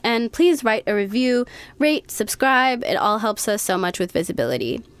listening, and please write a review, rate, subscribe. It all helps us so much with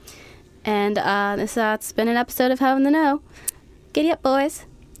visibility. And that's been an episode of How in the Know. Giddy up, boys.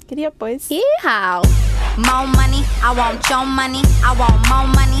 Giddy up, boys. Yeehaw. More money, I want your money, I want more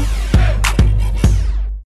money.